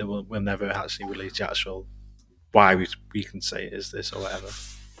we'll never actually release the actual why we can say it is this or whatever.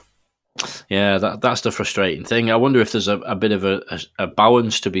 Yeah, that's the frustrating thing. I wonder if there's a bit of a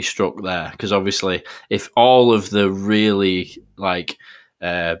balance to be struck there, because obviously if all of the really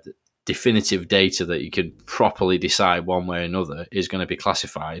definitive data that you can properly decide one way or another is going to be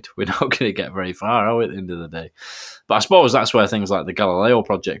classified, we're not going to get very far, are we, at the end of the day? But I suppose that's where things like the Galileo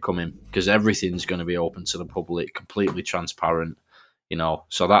project come in, because everything's going to be open to the public, completely transparent,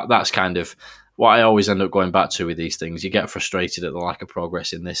 So that's kind of what I always end up going back to with these things. You get frustrated at the lack of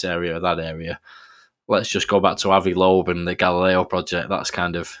progress in this area or that area. Let's just go back to Avi Loeb and the Galileo project. That's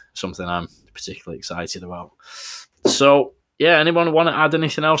kind of something I'm particularly excited about. So, yeah, anyone want to add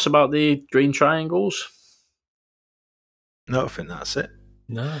anything else about the green triangles? No, I think that's it.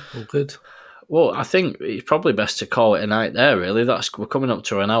 No, all good. Well, I think it's probably best to call it a night there, really. We're coming up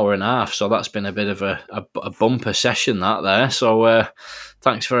to an hour and a half, so that's been a bit of a bumper session, that there. So,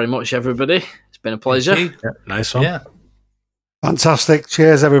 thanks very much, everybody. It's been a pleasure. Yeah, nice one. Yeah. Fantastic.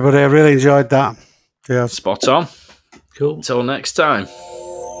 Cheers, everybody. I really enjoyed that. Cheers. Spot on. Cool. Until next time.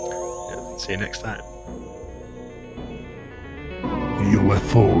 Yeah, see you next time.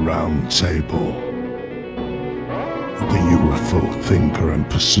 UFO Roundtable. The UFO Thinker and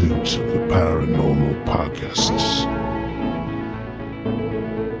Pursuit of the Paranormal Podcasts.